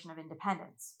Declaration of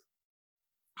Independence.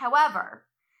 However,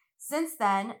 since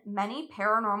then, many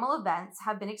paranormal events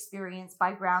have been experienced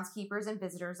by groundskeepers and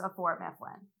visitors of Fort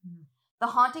Mifflin. The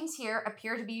hauntings here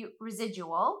appear to be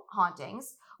residual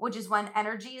hauntings, which is when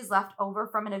energy is left over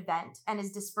from an event and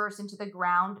is dispersed into the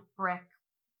ground, brick,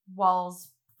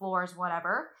 walls, floors,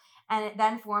 whatever, and it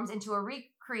then forms into a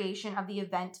recreation of the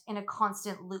event in a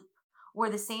constant loop, where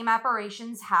the same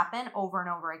apparitions happen over and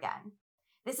over again.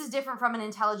 This is different from an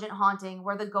intelligent haunting,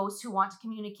 where the ghosts who want to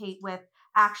communicate with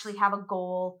actually have a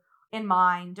goal in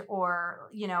mind, or,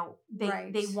 you know,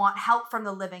 they want help from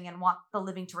the living and want the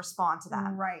living to respond to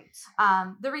them. Right.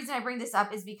 The reason I bring this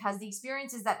up is because the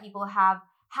experiences that people have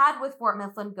had with Fort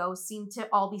Mifflin ghosts seem to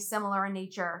all be similar in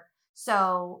nature,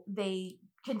 so they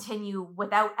continue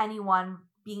without anyone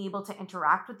being able to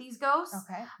interact with these ghosts.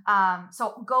 Okay.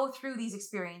 So go through these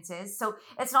experiences. So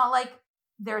it's not like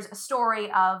there's a story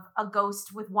of a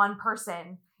ghost with one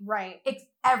person. Right.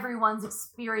 Everyone's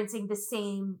experiencing the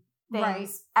same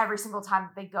things every single time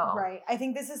that they go. Right. I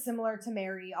think this is similar to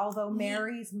Mary, although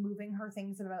Mary's moving her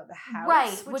things about the house.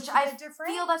 Right. Which I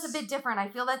feel that's a bit different. I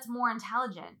feel that's more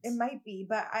intelligent. It might be,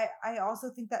 but I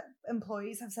also think that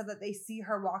employees have said that they see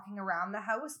her walking around the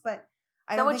house, but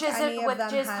I don't think any of them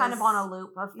has... kind of on a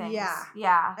loop of things.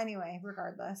 Yeah. Anyway,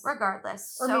 regardless.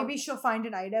 Or so, maybe she'll find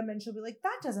an item and she'll be like,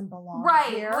 that doesn't belong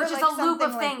here. Which is like a loop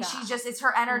of like things. that. It's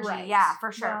her energy. Right. Yeah,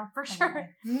 for sure.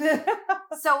 Anyway.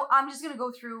 So I'm just going to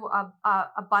go through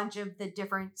a bunch of the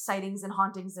different sightings and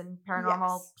hauntings and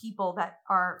paranormal people that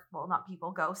are, well, not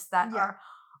people, ghosts that are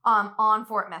on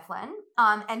Fort Mifflin.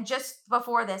 And just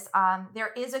before this,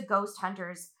 there is a Ghost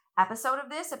Hunters episode of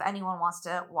this if anyone wants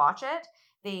to watch it.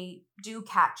 They do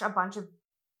catch a bunch of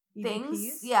things.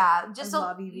 EVPs? Yeah, just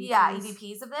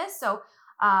EVPs of this. So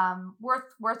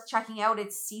worth checking out.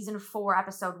 It's season 4,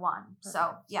 episode 1. Perfect.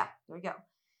 So yeah, there we go.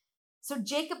 So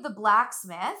Jacob the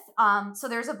blacksmith. So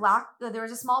there was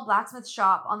a small blacksmith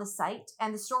shop on the site,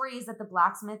 and the story is that the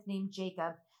blacksmith named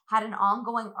Jacob had an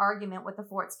ongoing argument with the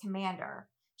fort's commander.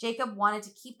 Jacob wanted to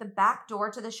keep the back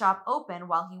door to the shop open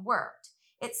while he worked.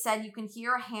 It said you can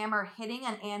hear a hammer hitting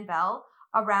an anvil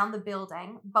around the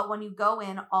building, but when you go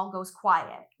in, all goes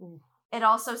quiet. Ooh. It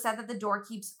also said that the door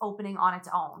keeps opening on its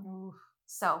own. Ooh.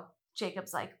 So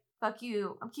Jacob's like, fuck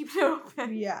you, I'm keeping it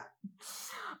open. Yeah.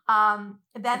 Then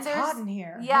it's there's hot in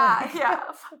here. Yeah.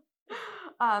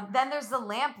 Then there's the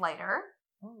lamplighter.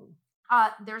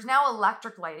 There's now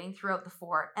electric lighting throughout the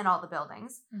fort and all the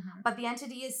buildings, but the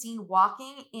entity is seen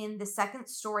walking in the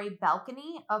second-story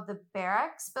balcony of the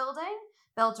barracks building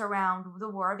built around the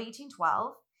War of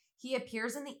 1812. He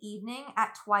appears in the evening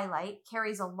at twilight,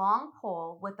 carries a long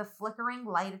pole with a flickering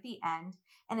light at the end,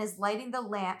 and is lighting the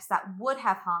lamps that would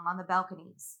have hung on the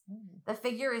balconies. The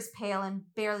figure is pale and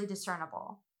barely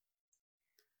discernible.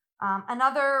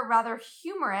 Another rather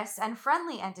humorous and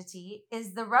friendly entity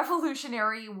is the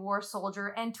Revolutionary War soldier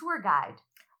and tour guide.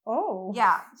 Oh.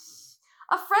 Yeah.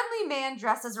 A friendly man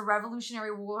dressed as a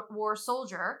Revolutionary War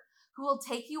soldier who will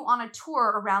take you on a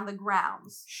tour around the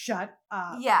grounds. Shut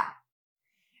up. Yeah.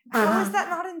 How is that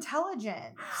not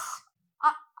intelligent?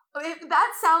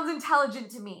 That sounds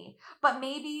intelligent to me, but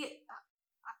maybe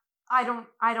I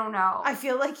don't know. I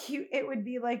feel like it would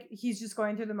be like he's just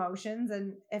going through the motions,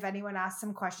 and if anyone asks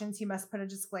him questions, he must put a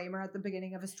disclaimer at the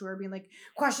beginning of his tour being like,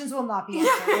 questions will not be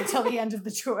answered until the end of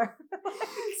the tour.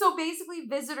 So basically,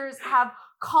 visitors have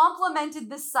complimented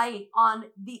the site on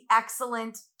the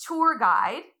excellent tour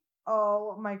guide.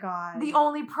 Oh my God. The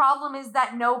only problem is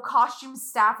that no costume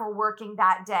staff were working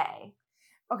that day.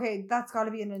 Okay, that's got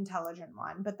to be an intelligent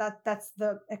one, but that's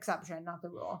the exception, not the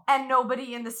rule. And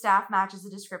nobody in the staff matches the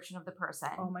description of the person.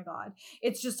 Oh my God.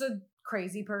 It's just a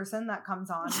crazy person that comes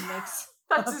on and makes...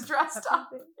 That's just dressed up.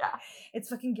 Yeah. It's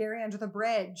fucking Gary Under the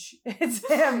Bridge. It's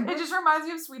him. It just reminds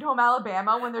me of Sweet Home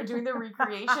Alabama when they're doing the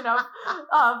recreation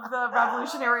of the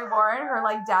Revolutionary War and her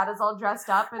like dad is all dressed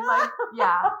up and like,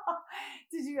 yeah.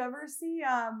 Did you ever see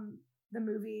the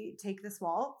movie Take This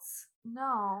Waltz?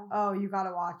 No. Oh, you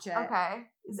gotta watch it. Okay.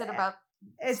 Is it about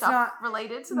it's stuff not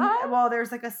related to that? Well,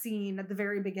 there's like a scene at the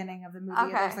very beginning of the movie.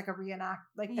 Okay. There's like a they're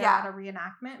at a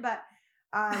reenactment, but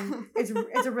it's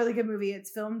a really good movie.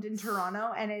 It's filmed in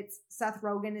Toronto, and it's Seth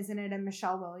Rogen is in it and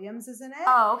Michelle Williams is in it.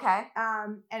 Oh, okay.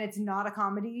 And it's not a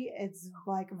comedy. It's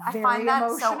like very I find that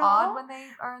emotional. so odd when they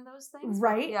are in those things.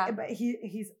 Right? Yeah. But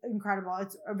he's incredible.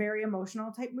 It's a very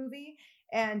emotional type movie.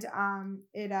 And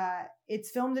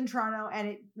it's filmed in Toronto, and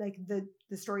it like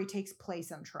the story takes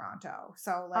place in Toronto.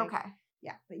 So like okay.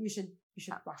 Yeah, but you should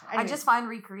watch it. Anyways. I just find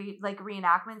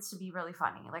reenactments to be really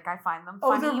funny. Like I find them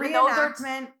funny. Oh, the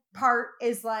reenactment part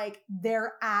is like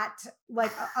they're at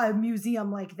like a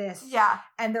museum like this. Yeah.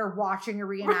 And they're watching a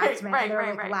reenactment and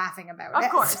they're like laughing about it.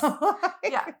 Of course. So,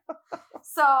 yeah.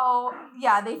 So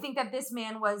yeah, they think that this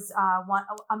man was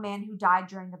a man who died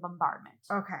during the bombardment.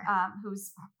 Okay.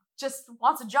 Who's just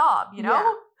wants a job, you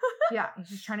know? Yeah, he's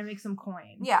just trying to make some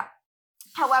coin. Yeah.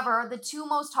 However, the two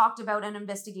most talked about and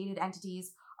investigated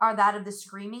entities are that of the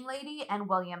Screaming Lady and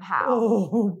William Howe.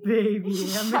 Oh,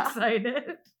 baby. I'm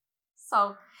excited.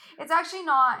 So it's actually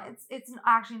not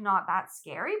that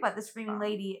scary, but the Screaming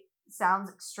Lady sounds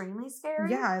extremely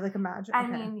scary. Yeah, I like imagine. I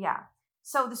mean, yeah.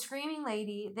 So the Screaming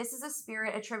Lady, this is a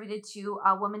spirit attributed to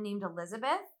a woman named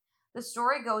Elizabeth. The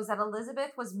story goes that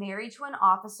Elizabeth was married to an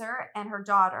officer, and her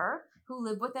daughter, who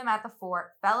lived with him at the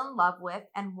fort, fell in love with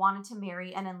and wanted to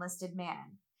marry an enlisted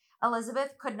man.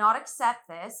 Elizabeth could not accept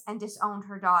this and disowned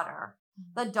her daughter.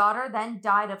 The daughter then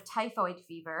died of typhoid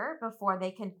fever before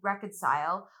they could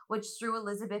reconcile, which threw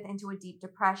Elizabeth into a deep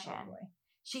depression.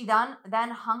 She then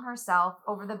hung herself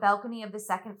over the balcony of the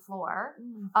second floor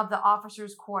of the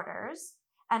officers' quarters,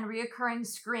 and reoccurring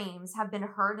screams have been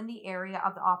heard in the area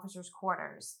of the officers'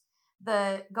 quarters.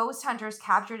 The ghost hunters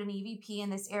captured an EVP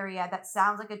in this area that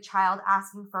sounds like a child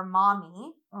asking for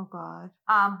mommy. Oh, God.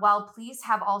 While police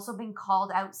have also been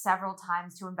called out several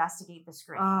times to investigate the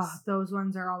screams. Those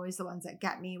ones are always the ones that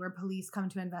get me, where police come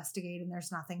to investigate and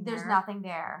there's nothing there. There's nothing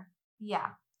there. Yeah.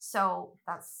 So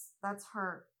that's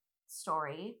her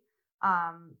story.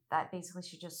 That basically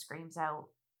she just screams out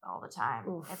all the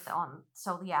time.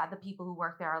 So yeah, the people who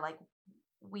work there are like,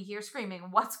 we hear screaming.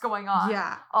 What's going on?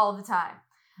 Yeah. All the time.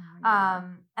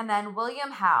 And then William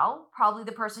Howe, probably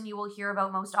the person you will hear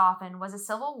about most often, was a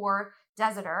Civil War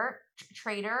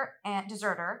traitor and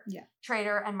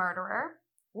murderer.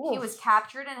 Oof. He was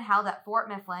captured and held at Fort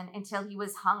Mifflin until he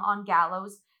was hung on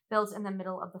gallows built in the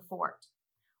middle of the fort.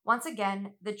 Once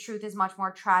again, the truth is much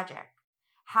more tragic.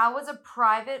 Howe was a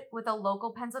private with a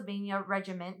local Pennsylvania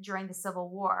regiment during the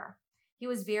Civil War. He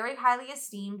was very highly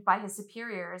esteemed by his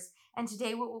superiors, and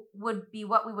today would be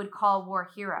what we would call a war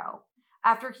hero.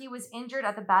 After he was injured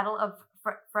at the Battle of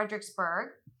Fredericksburg,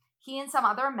 he and some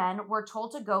other men were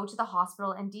told to go to the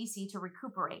hospital in D.C. to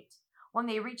recuperate. When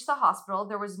they reached the hospital,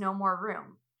 there was no more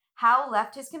room. Howe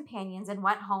left his companions and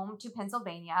went home to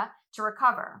Pennsylvania to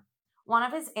recover. One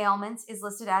of his ailments is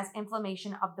listed as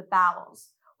inflammation of the bowels,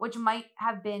 which might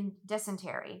have been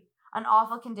dysentery, an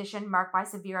awful condition marked by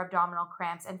severe abdominal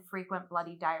cramps and frequent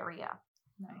bloody diarrhea.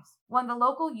 Nice. When the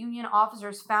local Union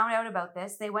officers found out about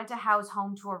this, they went to Howe's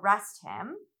home to arrest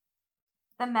him.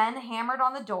 The men hammered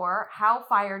on the door. Howe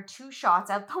fired 2 shots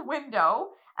out the window,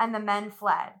 and the men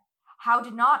fled. Howe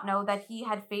did not know that he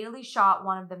had fatally shot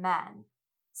one of the men.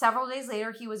 Several days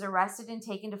later, he was arrested and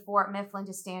taken to Fort Mifflin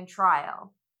to stand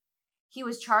trial. He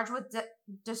was charged with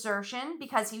desertion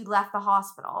because he left the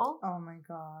hospital. Oh my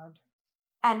God.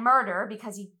 And murder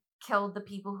because he killed the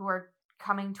people who were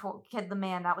killed the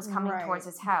man that was coming towards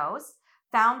his house,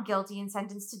 found guilty and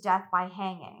sentenced to death by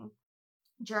hanging.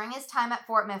 During his time at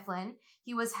Fort Mifflin,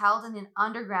 he was held in an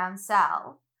underground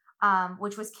cell,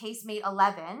 which was casemate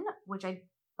 11, which I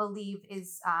believe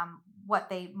is what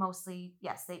they mostly,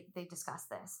 they discuss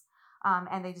this.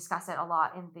 And they discuss it a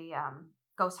lot in the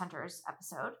Ghost Hunters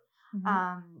episode.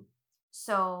 Mm-hmm.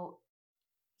 So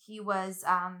he was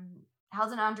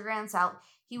held in an underground cell.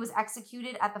 He was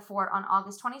executed at the fort on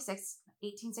August 26,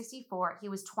 1864. He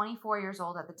was 24 years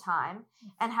old at the time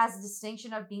and has the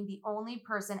distinction of being the only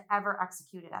person ever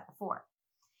executed at the fort.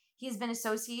 He has been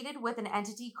associated with an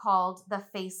entity called the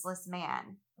Faceless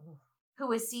Man,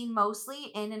 who is seen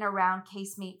mostly in and around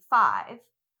Casemate 5.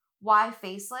 Why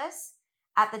faceless?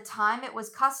 At the time, it was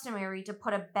customary to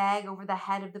put a bag over the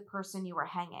head of the person you were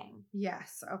hanging.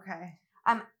 Yes. Okay.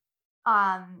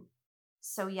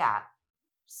 So yeah.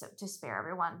 So to spare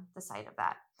everyone the sight of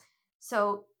that.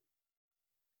 So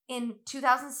in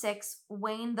 2006,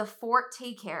 Wayne, the fort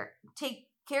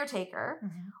caretaker,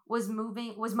 was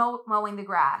mowing the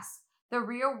grass. The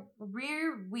rear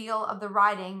wheel of the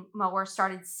riding mower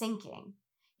started sinking.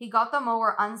 He got the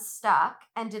mower unstuck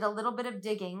and did a little bit of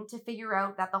digging to figure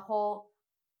out that the hole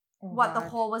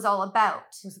was all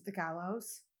about. Was it the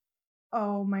gallows?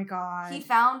 Oh my God. He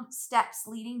found steps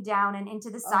leading down and into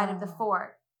the side of the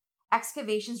fort.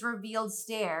 Excavations revealed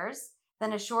stairs,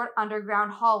 then a short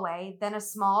underground hallway, then a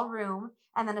small room,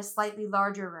 and then a slightly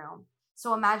larger room.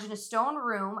 So imagine a stone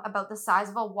room about the size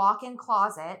of a walk-in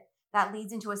closet that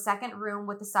leads into a second room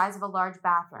with the size of a large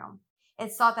bathroom.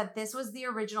 It's thought that this was the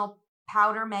original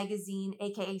powder magazine,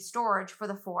 aka storage, for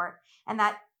the fort, and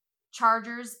that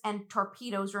chargers and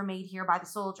torpedoes were made here by the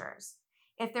soldiers.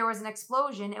 If there was an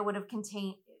explosion, it would have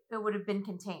been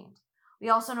contained. We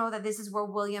also know that this is where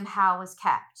William Howe was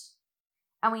kept.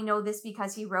 And we know this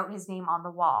because he wrote his name on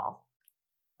the wall.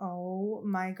 Oh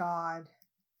my God.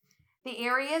 The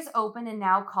area is open and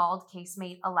now called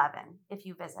Casemate 11 if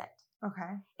you visit.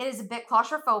 Okay. It is a bit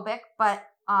claustrophobic, but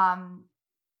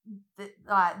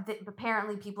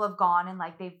apparently people have gone and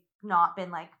like they've not been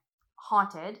like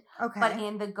haunted. Okay. But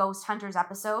in the Ghost Hunters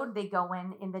episode, they go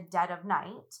in the dead of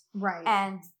night. Right.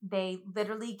 And they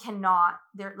literally cannot,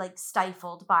 they're like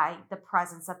stifled by the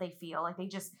presence that they feel. Like they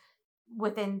just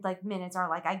within like minutes are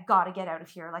like, I gotta get out of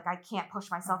here. Like I can't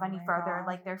push myself any further. God.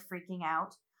 Like they're freaking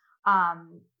out.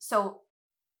 So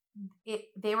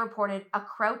they reported a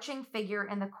crouching figure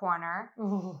in the corner,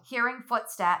 hearing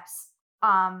footsteps,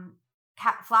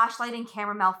 flashlight and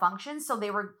camera malfunction. So they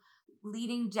were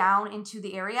leading down into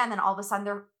the area, and then all of a sudden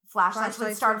their flashlights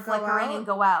would start flickering and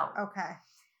go out. Okay.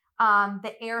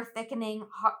 The air thickening,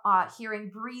 hearing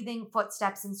breathing,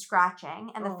 footsteps, and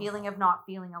scratching, and the feeling of not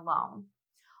feeling alone.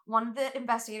 One of the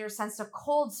investigators sensed a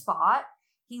cold spot.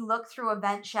 He looked through a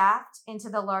vent shaft into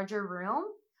the larger room.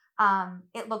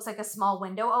 It looks like a small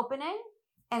window opening,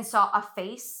 and saw a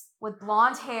face with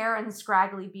blonde hair and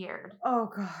scraggly beard. Oh,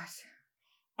 God.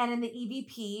 And in the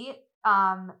EVP,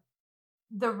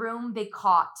 the room they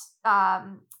caught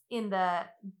in the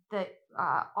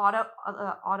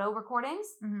auto recordings,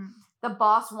 the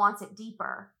boss wants it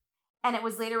deeper. And it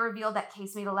was later revealed that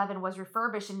Casemate 11 was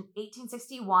refurbished in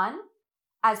 1861.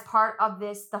 As part of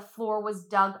this, the floor was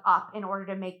dug up in order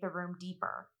to make the room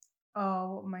deeper.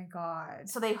 Oh my God.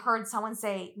 So they heard someone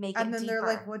say, make it deeper. And then they're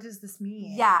like, what does this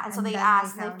mean? Yeah. And so they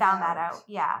asked and they found that out.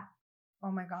 Yeah.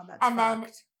 Oh my God, that's and fucked.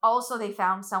 Then also they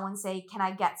found someone say, can I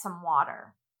get some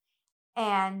water?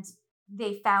 And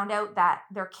they found out that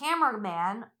their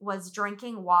cameraman was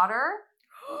drinking water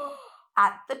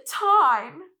at the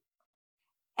time.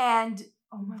 And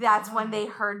that's when they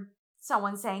heard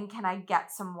someone saying, can I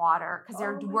get some water? Because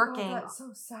they're working. God, that's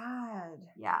so sad.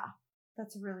 Yeah.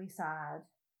 That's really sad.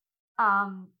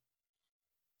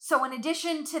 So in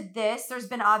addition to this, there's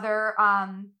been other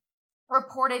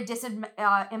reported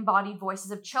disembodied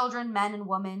voices of children, men and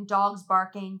women, dogs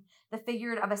barking, the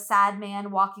figure of a sad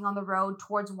man walking on the road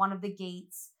towards one of the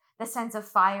gates. The sense of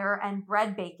fire and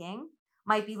bread baking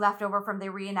might be left over from the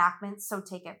reenactments, so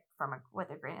take it with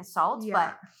a grain of salt.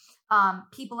 Yeah. But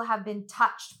people have been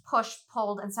touched, pushed,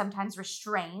 pulled, and sometimes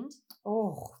restrained.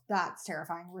 Oh, that's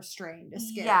terrifying. Restrained is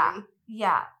scary.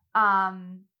 Yeah.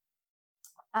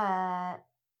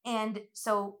 And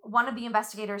so one of the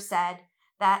investigators said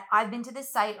that I've been to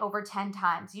this site over 10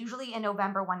 times, usually in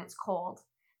November when it's cold.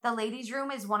 The ladies' room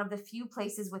is one of the few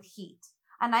places with heat,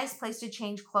 a nice place to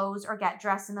change clothes or get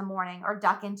dressed in the morning or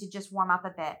duck in to just warm up a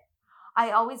bit.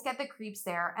 I always get the creeps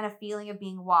there and a feeling of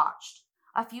being watched.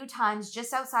 A few times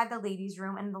just outside the ladies'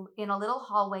 room and in a little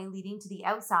hallway leading to the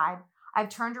outside, I've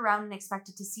turned around and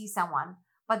expected to see someone,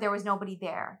 but there was nobody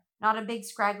there. Not a big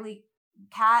scraggly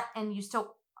cat and used to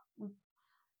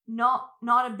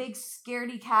not a big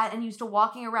scaredy cat and used to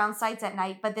walking around sites at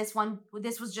night, but this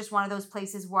was just one of those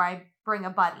places where I bring a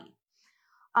buddy.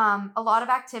 A lot of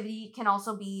activity can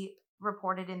also be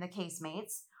reported in the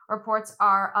casemates. Reports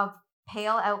are of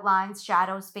pale outlines,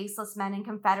 shadows, faceless men in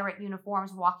Confederate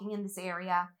uniforms walking in this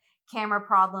area, camera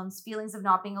problems, feelings of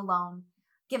not being alone.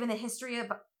 Given the history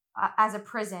of as a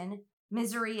prison,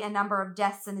 misery and number of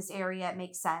deaths in this area, it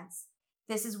makes sense.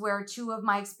 This is where two of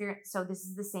my experience. So this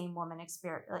is the same woman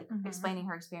explaining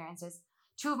her experiences.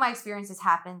 Two of my experiences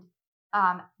happened.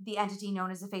 The entity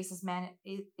known as the Faceless Man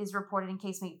is reported in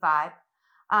Casemate 5.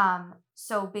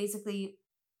 So basically,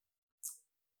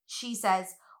 she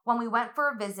says, when we went for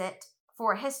a visit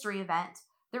for a history event,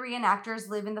 the reenactors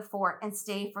live in the fort and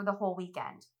stay for the whole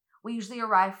weekend. We usually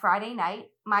arrive Friday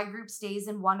night. My group stays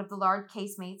in one of the large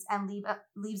casemates and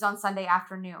leaves on Sunday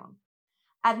afternoon.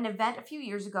 At an event a few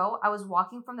years ago, I was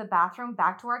walking from the bathroom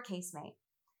back to our casemate.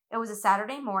 It was a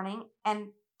Saturday morning, and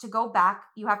to go back,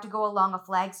 you have to go along a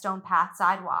flagstone path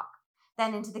sidewalk,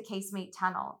 then into the casemate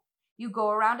tunnel. You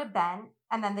go around a bend,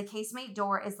 and then the casemate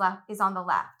door is on the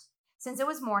left. Since it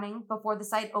was morning, before the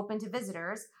site opened to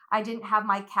visitors, I didn't have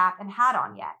my cap and hat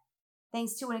on yet.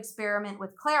 Thanks to an experiment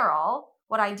with Clairol,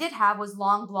 what I did have was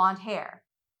long blonde hair.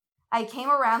 I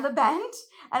came around the bend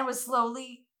and was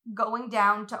slowly going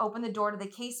down to open the door to the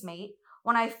casemate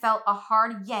when I felt a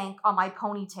hard yank on my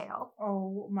ponytail.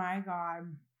 Oh my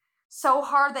God. So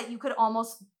hard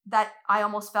that I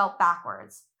almost felt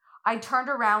backwards. I turned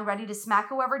around ready to smack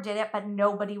whoever did it, but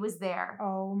nobody was there.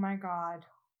 Oh my God.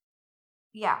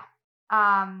 Yeah.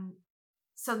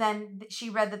 So then she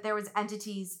read that there was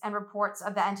entities and reports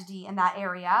of the entity in that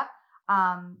area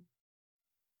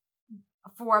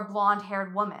for a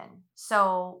blonde-haired woman.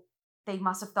 So they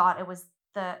must have thought it was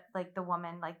the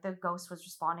woman, like the ghost was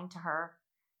responding to her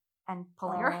and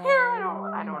pulling her hair.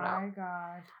 I don't know. Oh my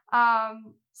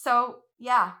God. So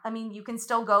yeah, I mean, you can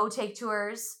still go take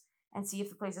tours and see if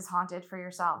the place is haunted for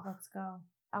yourself. Let's go.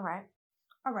 All right,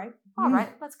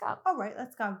 let's go. All right,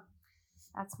 let's go.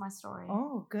 That's my story.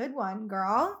 Oh, good one,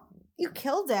 girl. You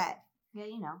killed it. Yeah,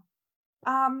 you know.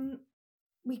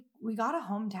 We got a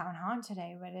hometown haunt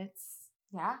today, but it's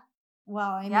yeah.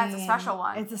 Well, I mean, it's a special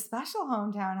one. It's a special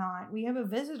hometown haunt. We have a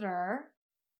visitor.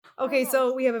 Okay,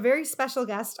 so we have a very special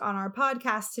guest on our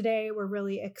podcast today. We're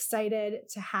really excited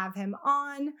to have him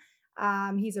on.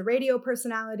 He's a radio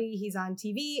personality. He's on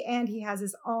TV, and he has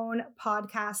his own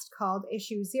podcast called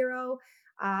Issue Zero.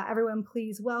 Everyone,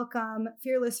 please welcome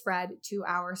Fearless Fred to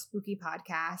our spooky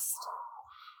podcast.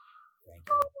 Thank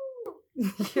you.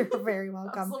 You're very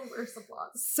welcome. That's the worst applause.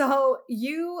 So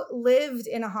you lived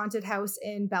in a haunted house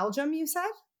in Belgium, you said?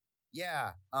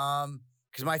 Yeah,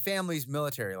 because my family's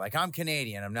military. Like, I'm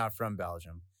Canadian. I'm not from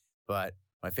Belgium, but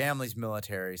my family's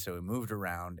military, so we moved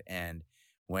around. And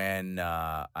when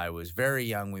I was very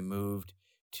young, we moved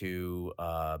to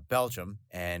Belgium,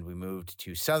 and we moved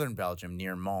to southern Belgium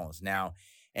near Mons. Now,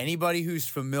 anybody who's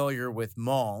familiar with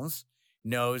Mons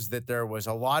knows that there was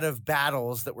a lot of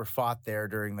battles that were fought there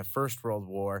during the First World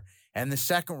War and the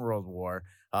Second World War,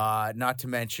 not to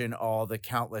mention all the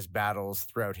countless battles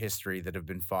throughout history that have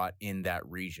been fought in that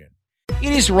region.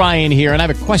 It is Ryan here, and I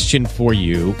have a question for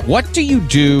you. What do you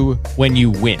do when you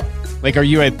win? Like, are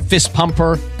you a fist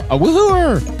pumper, a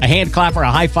woohooer, a hand clapper,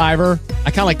 a high fiver?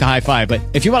 I kind of like the high five, but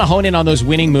if you want to hone in on those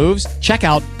winning moves, check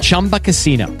out Chumba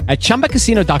Casino. At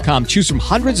ChumbaCasino.com, choose from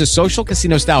hundreds of social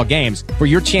casino-style games for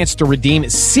your chance to redeem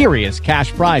serious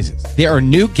cash prizes. There are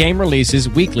new game releases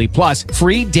weekly, plus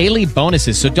free daily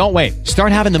bonuses, so don't wait.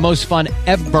 Start having the most fun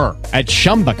ever at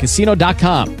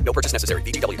ChumbaCasino.com. No purchase necessary.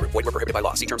 VGW Group. Void where prohibited by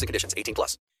law. See terms and conditions.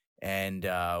 18+. And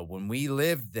when we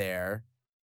lived there,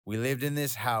 we lived in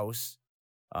this house.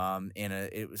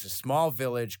 It was a small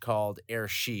village called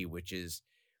Erchy, which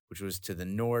was to the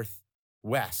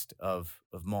northwest of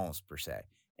Mons per se.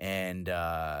 And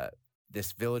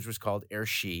this village was called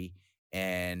Erchy,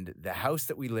 and the house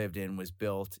that we lived in was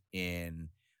built in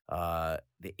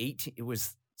it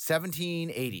was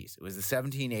 1780s. It was the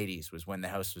 1780s was when the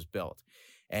house was built.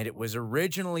 And it was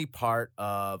originally part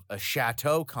of a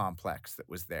chateau complex that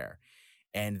was there.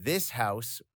 And this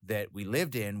house that we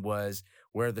lived in was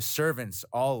where the servants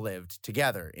all lived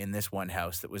together in this one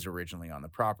house that was originally on the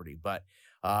property. But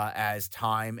as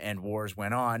time and wars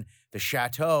went on, the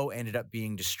chateau ended up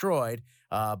being destroyed,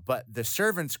 but the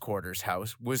servants' quarters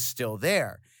house was still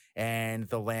there. And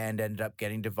the land ended up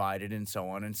getting divided and so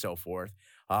on and so forth.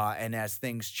 And as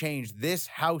things changed, this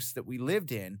house that we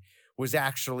lived in was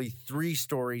actually 3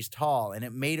 stories tall, and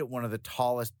it made it one of the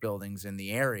tallest buildings in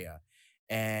the area.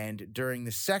 And during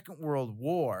the Second World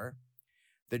War,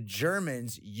 the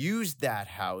Germans used that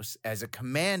house as a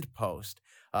command post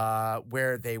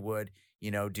where they would,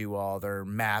 do all their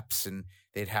maps, and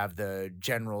they'd have the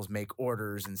generals make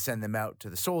orders and send them out to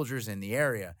the soldiers in the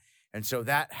area. And so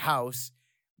that house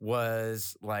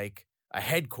was like a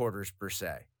headquarters per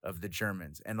se of the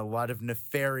Germans, and a lot of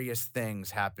nefarious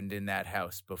things happened in that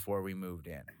house before we moved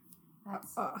in.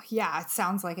 Yeah, it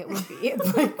sounds like it would be.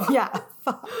 Like, yeah,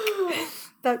 fuck.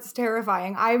 That's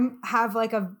terrifying.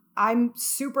 I'm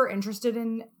super interested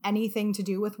in anything to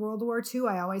do with World War II.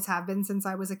 I always have been since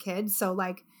I was a kid. So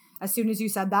like, as soon as you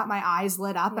said that, my eyes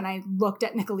lit up and I looked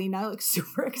at Nicolina like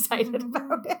super excited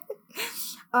about it.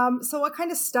 So what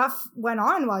kind of stuff went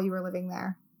on while you were living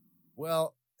there?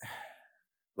 Well,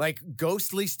 like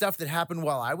ghostly stuff that happened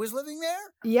while I was living there?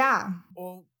 Yeah.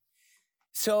 Well,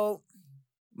 so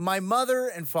my mother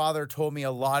and father told me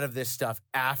a lot of this stuff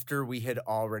after we had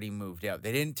already moved out.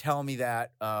 They didn't tell me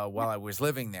that while I was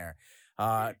living there,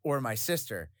 or my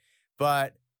sister,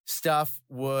 but stuff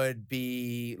would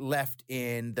be left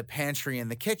in the pantry and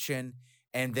the kitchen.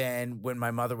 And then when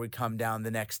my mother would come down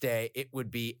the next day, it would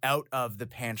be out of the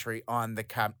pantry on the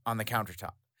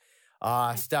countertop.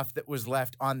 Stuff that was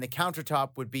left on the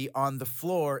countertop would be on the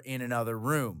floor in another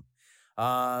room.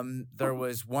 There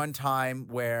was one time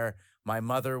where my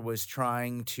mother was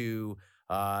trying to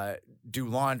do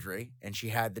laundry and she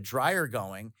had the dryer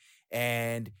going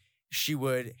and she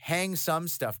would hang some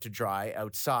stuff to dry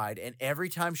outside. And every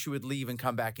time she would leave and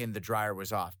come back in, the dryer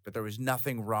was off. But there was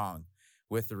nothing wrong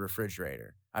with the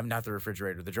refrigerator. I'm not the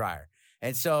refrigerator, the dryer.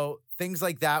 And so things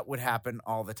like that would happen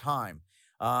all the time.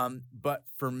 But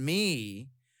for me,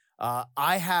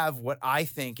 I have what I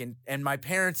think, and my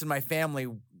parents and my family,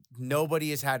 nobody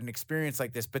has had an experience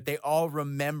like this, but they all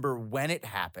remember when it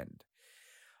happened.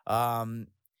 The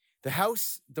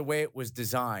house, the way it was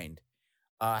designed,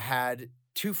 had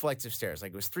 2 flights of stairs.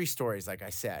 Like it was 3 stories, like I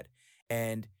said.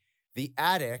 And the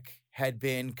attic had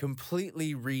been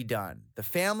completely redone. The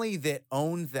family that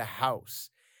owned the house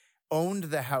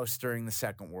during the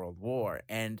Second World War.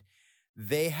 And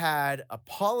they had a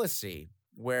policy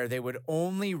where they would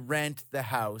only rent the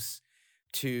house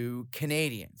to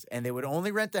Canadians, and they would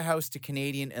only rent the house to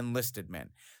Canadian enlisted men.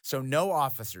 So no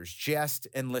officers, just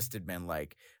enlisted men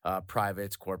like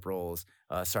privates, corporals,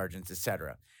 sergeants,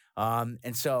 etc.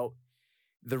 And so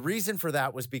the reason for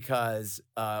that was because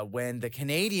when the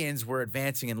Canadians were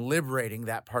advancing and liberating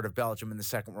that part of Belgium in the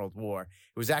Second World War,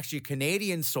 it was actually a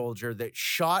Canadian soldier that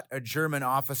shot a German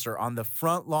officer on the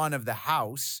front lawn of the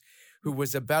house who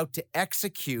was about to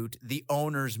execute the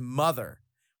owner's mother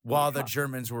while the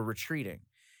Germans were retreating.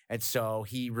 And so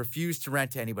he refused to rent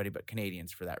to anybody but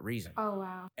Canadians for that reason. Oh,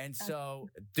 wow. And so,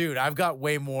 dude, I've got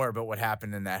way more about what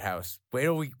happened in that house. Wait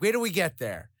till we get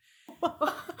there.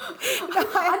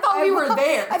 I thought we were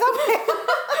there.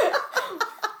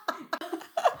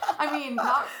 I mean,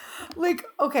 not like,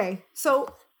 okay.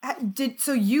 So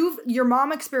your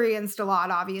mom experienced a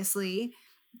lot, obviously.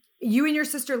 You and your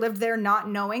sister lived there not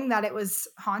knowing that it was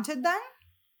haunted then?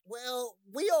 Well,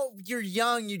 you're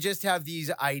young, you just have these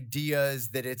ideas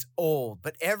that it's old,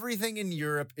 but everything in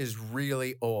Europe is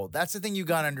really old. That's the thing you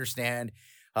got to understand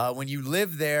when you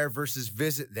live there versus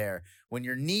visit there. When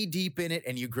you're knee deep in it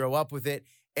and you grow up with it,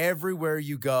 everywhere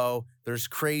you go, there's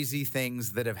crazy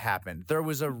things that have happened. There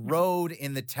was a road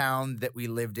in the town that we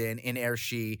lived in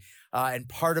Airshi, and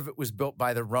part of it was built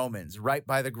by the Romans, right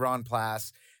by the Grand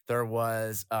Place. There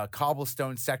was a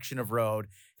cobblestone section of road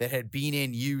that had been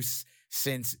in use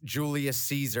since Julius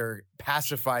Caesar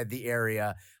pacified the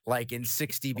area like in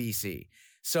 60 BC.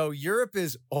 So Europe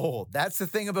is old. That's the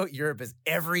thing about Europe is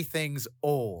everything's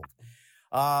old.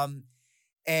 And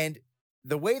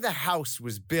the way the house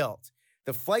was built,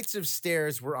 the flights of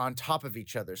stairs were on top of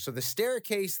each other. So the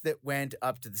staircase that went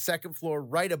up to the second floor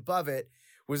right above it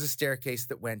was a staircase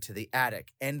that went to the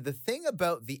attic. And the thing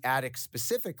about the attic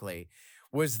specifically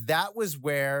was that was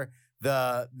where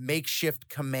the makeshift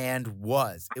command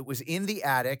was. It was in the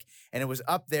attic, and it was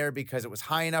up there because it was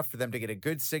high enough for them to get a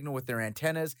good signal with their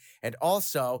antennas. And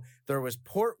also, there was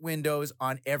port windows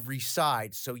on every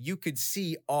side, so you could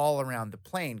see all around the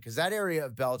plane, because that area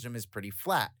of Belgium is pretty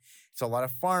flat. It's a lot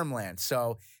of farmland,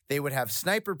 so they would have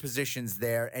sniper positions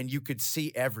there, and you could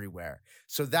see everywhere.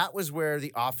 So that was where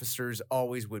the officers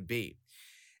always would be.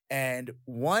 And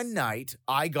one night,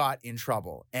 I got in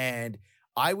trouble, and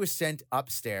I was sent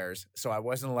upstairs, so I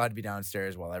wasn't allowed to be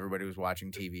downstairs while everybody was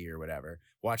watching TV or whatever,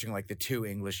 watching like the 2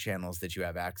 English channels that you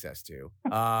have access to.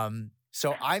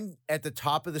 So I'm at the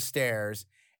top of the stairs,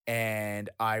 and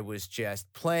I was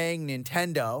just playing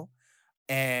Nintendo,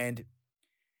 and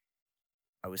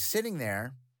I was sitting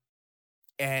there,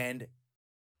 and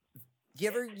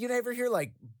you never hear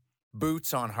like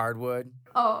boots on hardwood?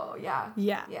 Oh, yeah.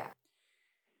 Yeah. Yeah.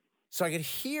 So I could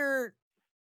hear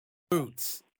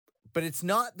boots. But it's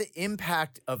not the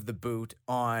impact of the boot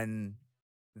on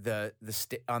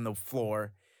on the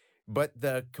floor, but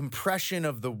the compression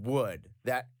of the wood.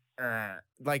 That not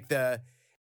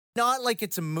like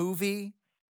it's a movie,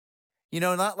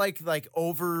 not like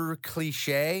over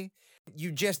cliche,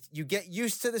 You get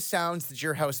used to the sounds that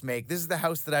your house make. This is the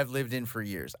house that I've lived in for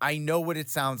years. I know what it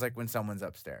sounds like when someone's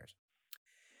upstairs.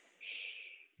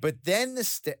 But then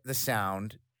the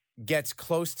sound gets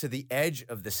close to the edge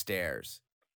of the stairs.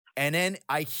 And then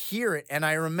I hear it, and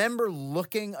I remember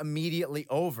looking immediately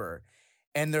over,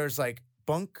 and there's like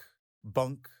bunk,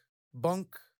 bunk,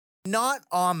 bunk. Not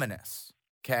ominous,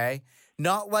 okay?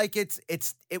 Not like it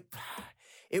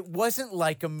wasn't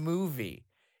like a movie.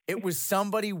 It was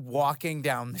somebody walking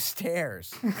down the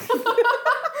stairs.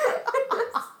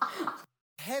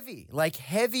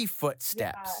 Heavy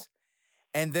footsteps. Yeah.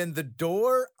 And then the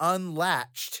door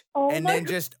unlatched and then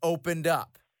just opened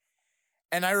up.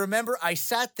 And I remember I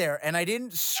sat there and I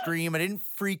didn't scream. I didn't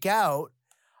freak out.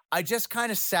 I just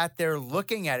kind of sat there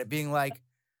looking at it being like,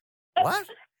 what?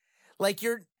 Like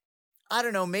I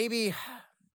don't know, maybe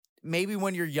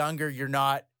when you're younger, you're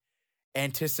not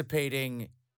anticipating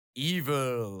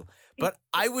evil. But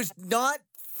I was not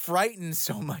frightened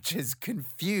so much as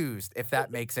confused, if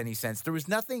that makes any sense. There was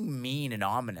nothing mean and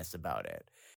ominous about it.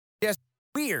 Just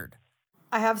weird.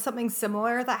 I have something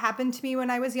similar that happened to me when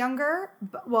I was younger.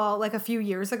 Well, like a few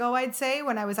years ago, I'd say,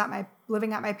 when I was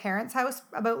living at my parents' house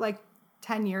about like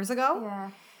 10 years ago.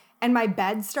 Yeah. And my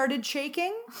bed started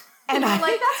shaking. And I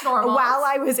like, that's normal. While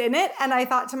I was in it, and I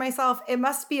thought to myself, it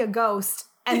must be a ghost.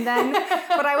 And then,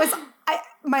 but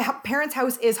my parents'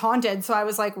 house is haunted. So I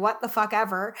was like, what the fuck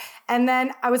ever. And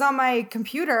then I was on my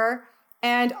computer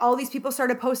and all these people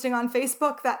started posting on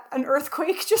Facebook that an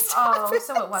earthquake just happened. Oh,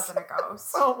 so it wasn't a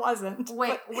ghost. So it wasn't.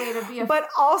 Way to be a... But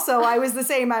also, I was the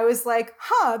same. I was like,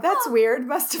 that's weird.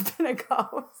 Must have been a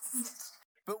ghost.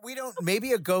 But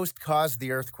maybe a ghost caused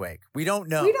the earthquake. We don't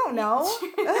know. We don't know.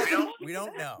 we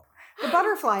don't know. The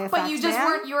butterfly effect, But you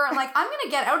weren't like, I'm going to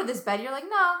get out of this bed. You're like,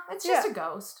 no, it's just a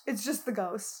ghost. It's just the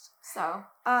ghost. So,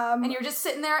 and you're just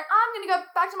sitting there, I'm going to go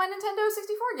back to my Nintendo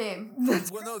 64 game.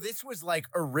 Well, no, this was like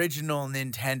original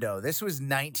Nintendo. This was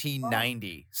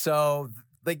 1990. So,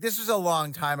 like, this was a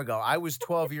long time ago. I was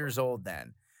 12 years old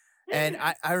then. And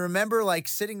I remember, like,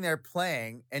 sitting there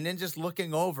playing and then just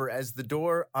looking over as the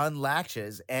door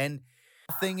unlatches and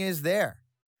nothing is there.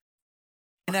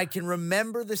 And I can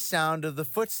remember the sound of the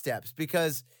footsteps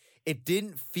because it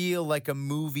didn't feel like a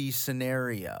movie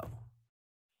scenario.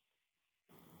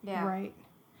 Yeah. Right.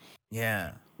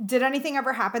 Yeah. Did anything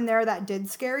ever happen there that did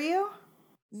scare you?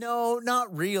 No,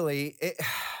 not really.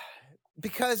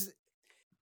 Because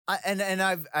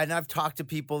I've talked to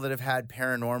people that have had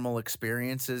paranormal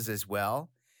experiences as well.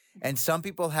 And some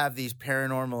people have these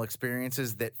paranormal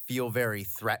experiences that feel very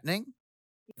threatening.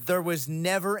 There was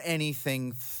never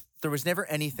anything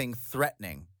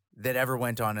threatening that ever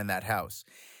went on in that house.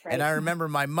 Right. And I remember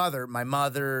my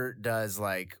mother does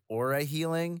like aura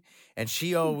healing, and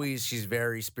she's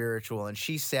very spiritual, and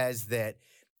she says that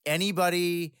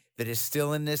anybody that is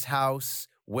still in this house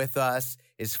with us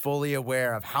is fully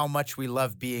aware of how much we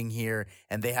love being here,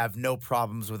 and they have no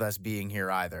problems with us being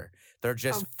here either. They're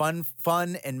just fun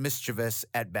and mischievous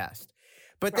at best.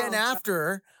 But then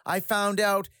after I found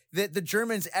out that the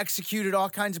Germans executed all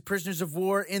kinds of prisoners of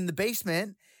war in the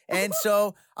basement, and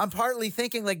so I'm partly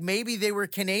thinking like maybe they were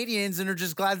Canadians and are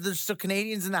just glad there's still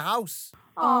Canadians in the house.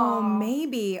 Oh,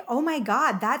 maybe. Oh my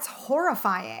God, that's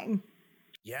horrifying.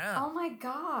 Yeah. Oh my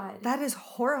God. That is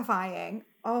horrifying.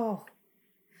 Oh.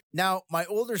 Now, my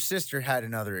older sister had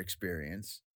another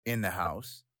experience in the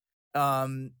house.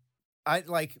 I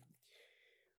don't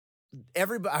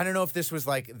know if this was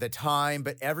like the time,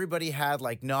 but everybody had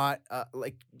like not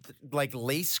like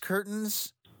lace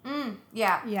curtains.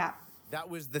 Yeah. Yeah. That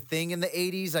was the thing in the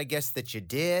 80s, I guess, that you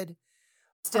did.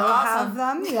 Still have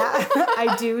them. Yeah.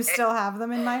 I do still have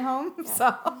them in my home. Yeah.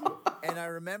 So. And I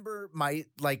remember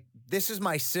this is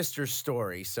my sister's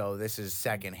story, so this is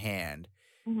secondhand.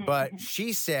 Mm-hmm. But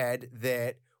she said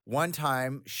that one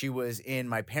time she was in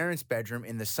my parents' bedroom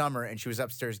in the summer and she was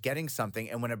upstairs getting something.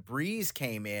 And when a breeze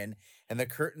came in and the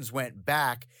curtains went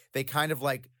back, they kind of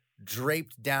like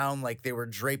draped down like they were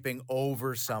draping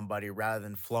over somebody rather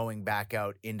than flowing back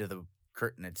out into the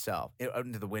curtain itself,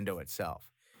 into the window itself.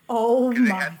 Oh my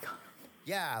God.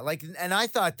 Yeah, and I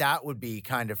thought that would be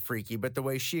kind of freaky, but the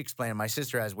way she explained it, my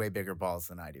sister has way bigger balls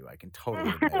than I do. I can totally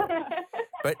admit it.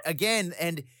 But again,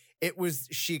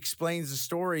 she explains the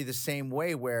story the same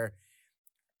way where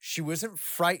she wasn't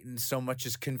frightened so much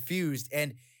as confused,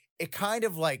 and it kind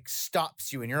of like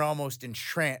stops you and you're almost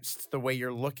entranced the way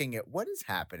you're looking at what is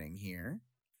happening here.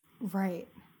 Right.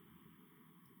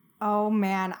 Oh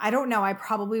man, I don't know. I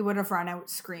probably would have run out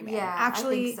screaming. Yeah,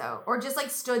 actually, I think so. Or just like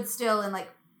stood still and like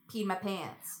peed my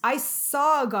pants. I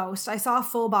saw a ghost. I saw a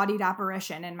full-bodied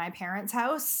apparition in my parents'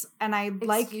 house, and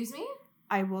Excuse me?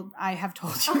 I have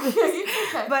told you this.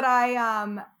 Okay. But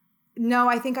no,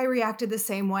 I think I reacted the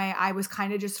same way. I was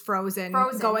kind of just frozen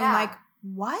going like,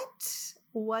 what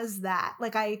was that?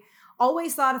 Like, I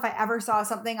always thought if I ever saw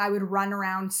something, I would run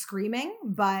around screaming,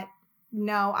 but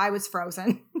no, I was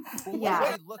frozen. What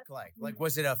did it look like? Like,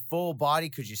 was it a full body?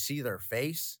 Could you see their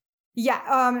face?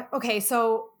 Yeah. Okay.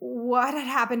 So what had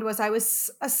happened was I was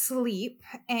asleep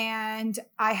and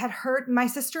I had heard, my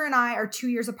sister and I are 2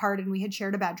 years apart and we had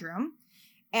shared a bedroom,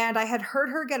 and I had heard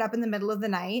her get up in the middle of the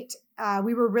night.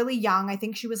 We were really young. I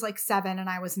think she was like 7 and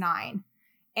I was 9.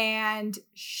 And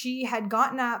she had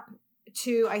gotten up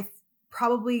to, I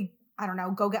don't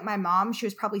know, go get my mom. She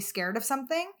was probably scared of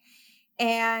something.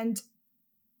 And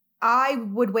I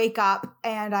would wake up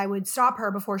and I would stop her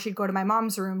before she'd go to my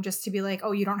mom's room just to be like,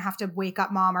 oh, you don't have to wake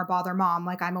up mom or bother mom.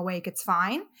 Like, I'm awake. It's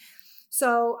fine.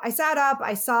 So I sat up.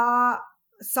 I saw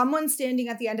someone standing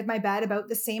at the end of my bed about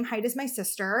the same height as my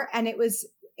sister. And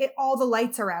all the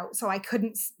lights are out. So I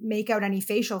couldn't make out any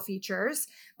facial features,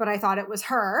 but I thought it was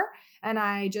her. And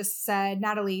I just said,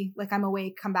 Natalie, like, I'm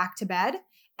awake. Come back to bed.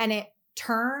 And it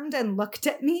turned and looked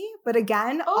at me, but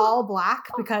again, all black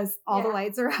because all the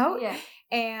lights are out,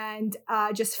 and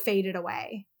just faded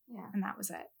away. Yeah. And that was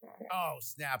it. Oh,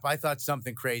 snap. I thought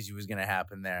something crazy was going to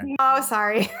happen there. Oh,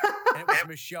 sorry. And it was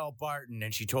Michelle Barton,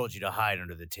 and she told you to hide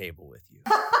under the table with you.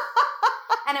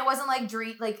 And it wasn't like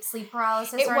sleep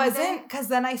paralysis or anything? It wasn't, because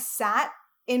then I sat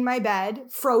in my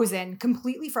bed, frozen,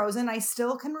 completely frozen. I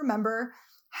still can remember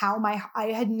how I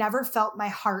had never felt my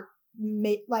heart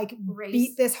beat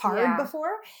this hard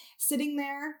before, sitting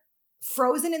there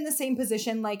frozen in the same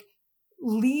position, like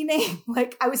leaning,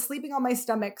 like I was sleeping on my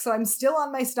stomach. So I'm still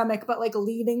on my stomach, but like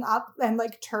leaning up and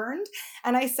like turned.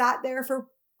 And I sat there for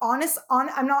I'm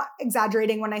not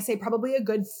exaggerating when I say probably a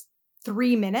good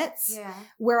 3 minutes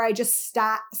where I just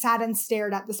sat and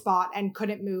stared at the spot and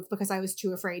couldn't move because I was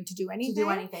too afraid to do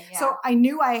anything. So I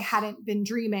knew I hadn't been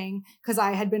dreaming because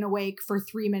I had been awake for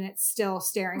 3 minutes still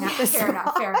staring at this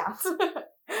spot. Fair enough.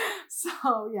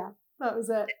 So yeah, that was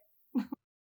it.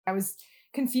 I was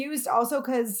confused also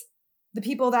because the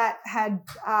people that had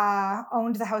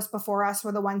owned the house before us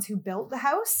were the ones who built the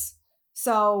house.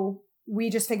 So we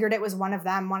just figured it was one of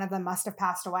them. One of them must have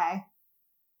passed away.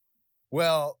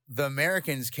 Well, the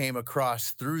Americans came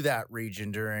across through that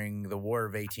region during the War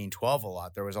of 1812 a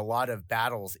lot. There was a lot of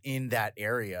battles in that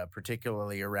area,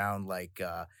 particularly around like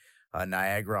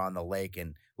Niagara on the lake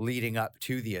and leading up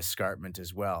to the escarpment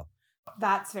as well.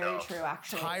 That's very true,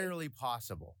 actually. Entirely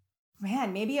possible.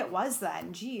 Man, maybe it was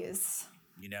then. Jeez.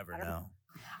 You never know.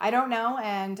 I don't know,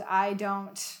 and I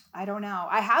don't know.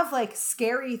 I have like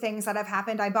scary things that have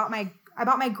happened. I bought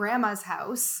my grandma's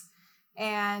house,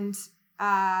 and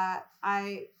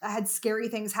I had scary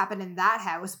things happen in that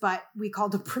house, but we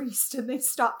called a priest and they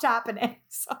stopped happening.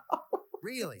 So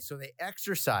really? So they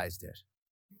exorcised it?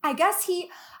 I guess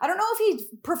I don't know if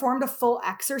he performed a full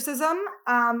exorcism,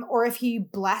 or if he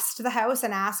blessed the house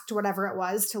and asked whatever it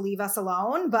was to leave us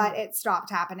alone, but it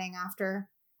stopped happening after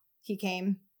he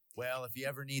came. Well, if you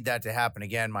ever need that to happen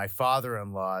again, my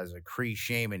father-in-law is a Cree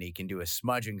shaman. He can do a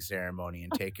smudging ceremony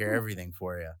and take care of everything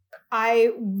for you.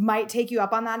 I might take you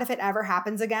up on that if it ever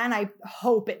happens again. I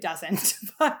hope it doesn't,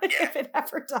 but if it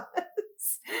ever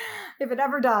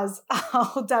does,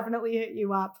 I'll definitely hit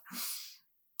you up.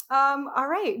 All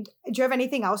right. Do you have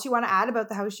anything else you want to add about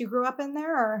the house you grew up in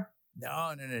there? Or?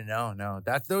 No.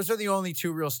 Those are the only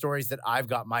two real stories that I've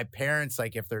got. My parents,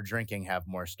 like if they're drinking, have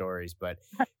more stories, but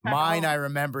mine, I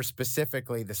remember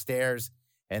specifically the stairs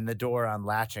and the door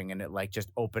unlatching and it like just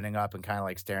opening up and kind of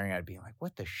like staring at it, being like,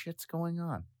 what the shit's going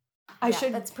on?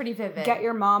 That's pretty vivid. Get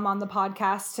your mom on the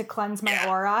podcast to cleanse my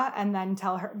aura and then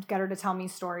get her to tell me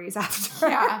stories after.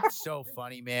 Yeah. So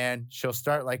funny, man. She'll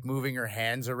start like moving her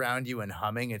hands around you and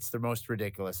humming. It's the most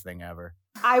ridiculous thing ever.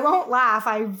 I won't laugh.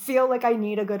 I feel like I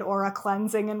need a good aura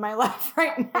cleansing in my life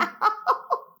right now.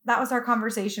 That was our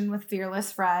conversation with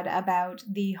Fearless Fred about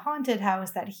the haunted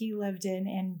house that he lived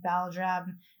in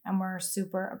Belgium. And we're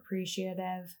super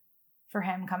appreciative for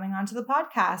him coming onto the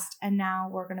podcast. And now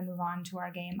we're going to move on to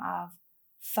our game of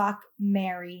Fuck,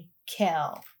 Marry,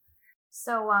 Kill.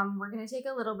 So we're going to take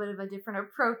a little bit of a different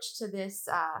approach to this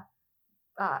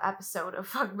episode of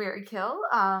Fuck, Marry, Kill.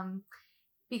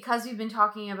 Because we've been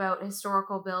talking about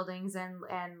historical buildings and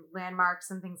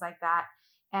landmarks and things like that.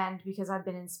 And because I've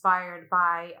been inspired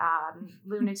by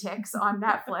Lunatics on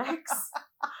Netflix,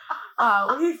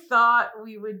 we thought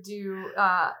we would do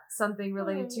something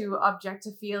related to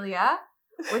objectophilia,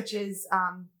 which is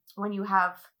when you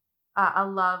have a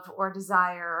love or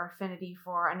desire or affinity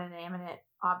for an inanimate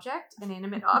object.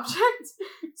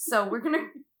 So we're going to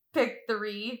pick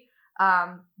 3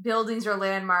 buildings or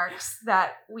landmarks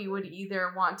that we would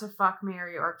either want to fuck,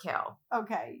 marry, or kill.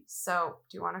 Okay. So,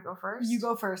 do you want to go first? You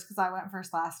go first because I went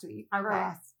first last week. Okay. Or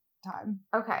last time.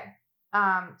 Okay.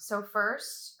 So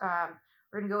first,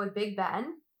 we're gonna go with Big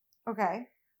Ben. Okay.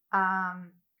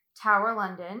 Tower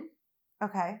London.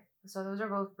 Okay. So those are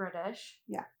both British.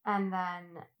 Yeah. And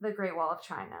then the Great Wall of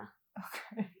China.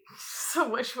 Okay. So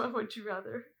which one would you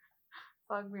rather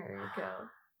fuck, marry, or kill?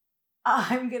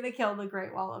 I'm gonna kill the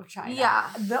Great Wall of China.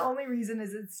 Yeah. The only reason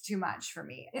is it's too much for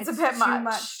me. It's a bit much. Too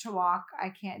much to walk. I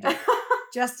can't do it.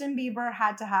 Justin Bieber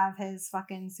had to have his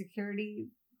fucking security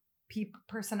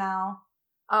personnel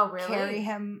carry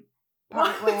him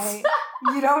part way.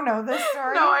 You don't know this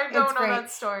story? No, I don't know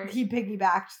that story. He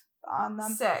piggybacked on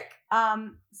them. Sick.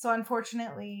 So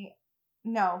unfortunately,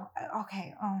 no.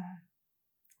 Okay. Oh,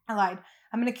 I lied.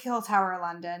 I'm gonna kill Tower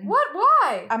London. What?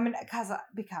 Why?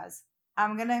 Because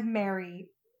I'm gonna marry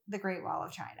the Great Wall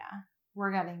of China.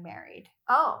 We're getting married.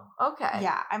 Oh, okay.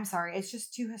 Yeah, I'm sorry. It's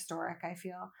just too historic, I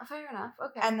feel. Oh, fair enough.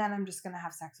 Okay. And then I'm just gonna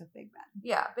have sex with Big Ben.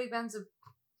 Yeah, Big Ben's a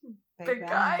big Ben.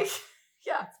 guy.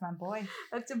 Yeah. That's my boy.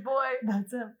 That's a boy.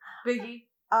 That's him. Biggie.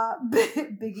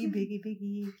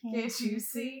 Biggie. Can't you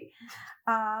see?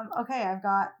 Okay, I've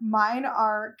got mine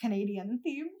are Canadian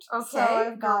themed. Okay, so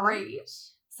I've got great.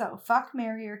 So fuck,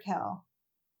 marry, or kill.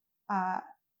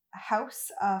 House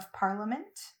of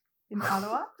Parliament in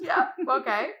Ottawa. Yeah.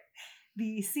 Okay.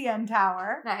 The CN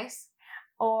Tower. Nice.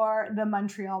 Or the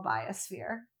Montreal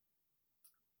Biosphere.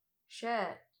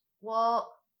 Shit.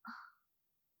 Well,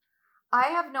 I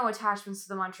have no attachments to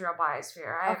the Montreal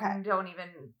Biosphere. I don't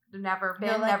even, never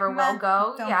been, like, never will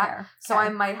go. Don't Yeah. care. So I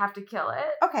might have to kill it.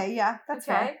 Okay, yeah, that's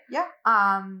fair. Yeah.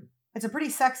 It's a pretty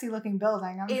sexy looking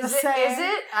building. I'm Is just it? saying. Is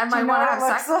it? I might want to have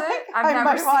sex with it. I've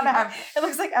never seen. It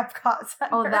looks like Epcot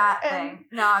Center. Oh, that thing.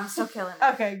 No, I'm still killing it.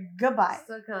 Okay, goodbye.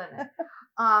 Still killing it.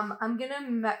 I'm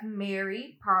gonna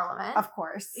marry Parliament. Of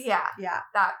course. Yeah. Yeah.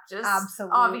 That just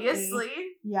absolutely.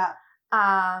 Obviously. Yeah.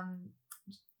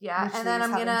 Yeah, which and then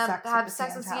I'm gonna have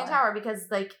sex with CN Tower because,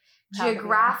 like,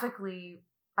 geographically,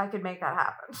 I could make that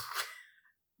happen.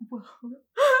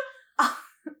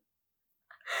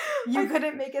 You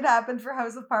couldn't make it happen for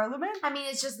House of Parliament? I mean,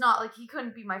 it's just not like he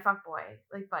couldn't be my fuckboy,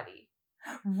 like, buddy.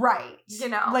 Right. You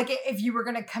know? Like, if you were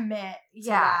gonna commit to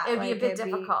that, it'd be a bit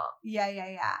difficult. Yeah,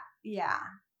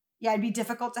 it'd be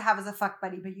difficult to have as a fuck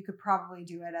buddy, but you could probably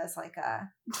do it as, like, a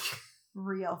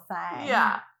real thing.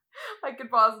 Yeah. I could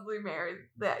possibly marry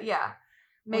that. Yeah.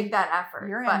 Make that effort.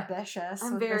 You're ambitious.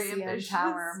 I'm with very the CN ambitious.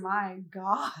 Tower. My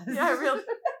God. Yeah, really.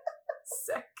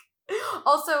 Sick.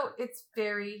 Also, it's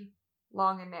very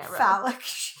long and narrow. Phallic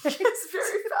shaped. It's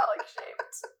very phallic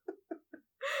shaped.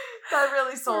 That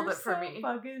really sold it for me.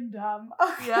 Fucking dumb.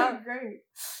 Okay, yeah. Great.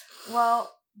 Well,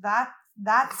 that's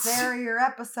your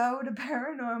episode of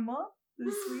Paranormal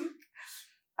this week.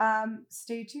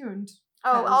 Stay tuned.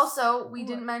 Oh, also, we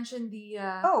didn't mention the...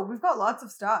 we've got lots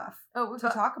of stuff to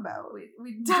talk about. We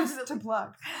definitely... to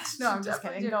plug. No, I'm just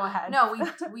kidding. Go ahead. No,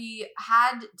 we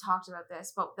had talked about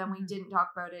this, but then we didn't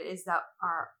talk about it, is that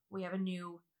we have a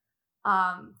new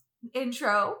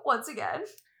intro once again.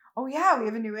 Oh, yeah, we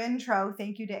have a new intro.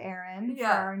 Thank you to Aaron for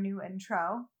Yeah. our new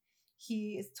intro.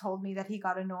 He told me that he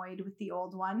got annoyed with the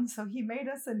old one, so he made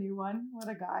us a new one. What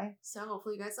a guy. So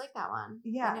hopefully you guys like that one.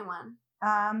 Yeah. The new one.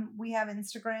 We have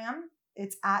Instagram.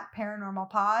 It's at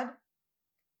ParanormalPod.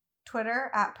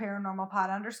 Twitter at ParanormalPod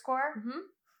 _. Mm-hmm.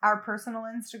 Our personal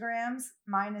Instagrams.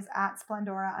 Mine is at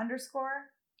Splendora _.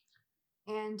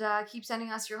 And keep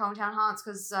sending us your hometown haunts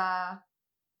because...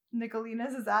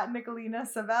 Nicolina's is at Nicolina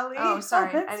Savelli. Oh,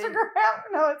 sorry. On Instagram.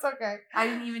 No, it's okay. I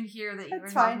didn't even hear that you were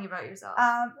It's talking fine. about yourself.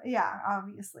 Yeah,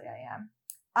 obviously I am.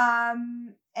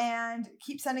 And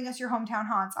keep sending us your hometown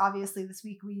haunts. Obviously, this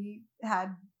week we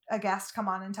had a guest come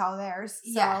on and tell theirs. So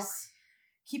yes.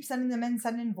 Keep sending them in.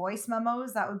 Send in voice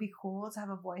memos. That would be cool to have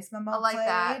a voice memo. I like played.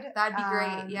 that. That'd be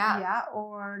great. Yeah. Yeah.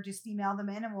 Or just email them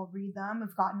in and we'll read them.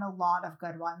 We've gotten a lot of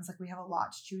good ones. Like we have a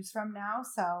lot to choose from now.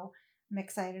 So I'm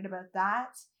excited about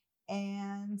that.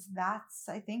 And that's,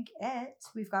 I think, it.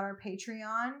 We've got our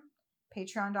Patreon,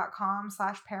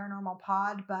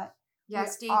 patreon.com/paranormalpod. But yeah,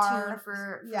 stay tuned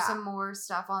for some more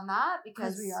stuff on that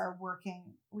because we are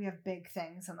working. We have big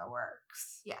things in the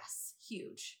works. Yes.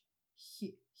 Huge.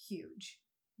 Huge.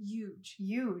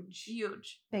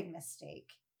 Big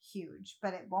mistake. Huge.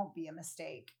 But it won't be a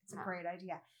mistake. It's a great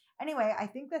idea. Anyway, I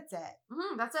think that's it.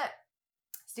 That's it.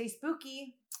 Stay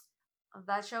spooky.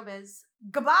 That's showbiz.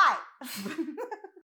 Goodbye.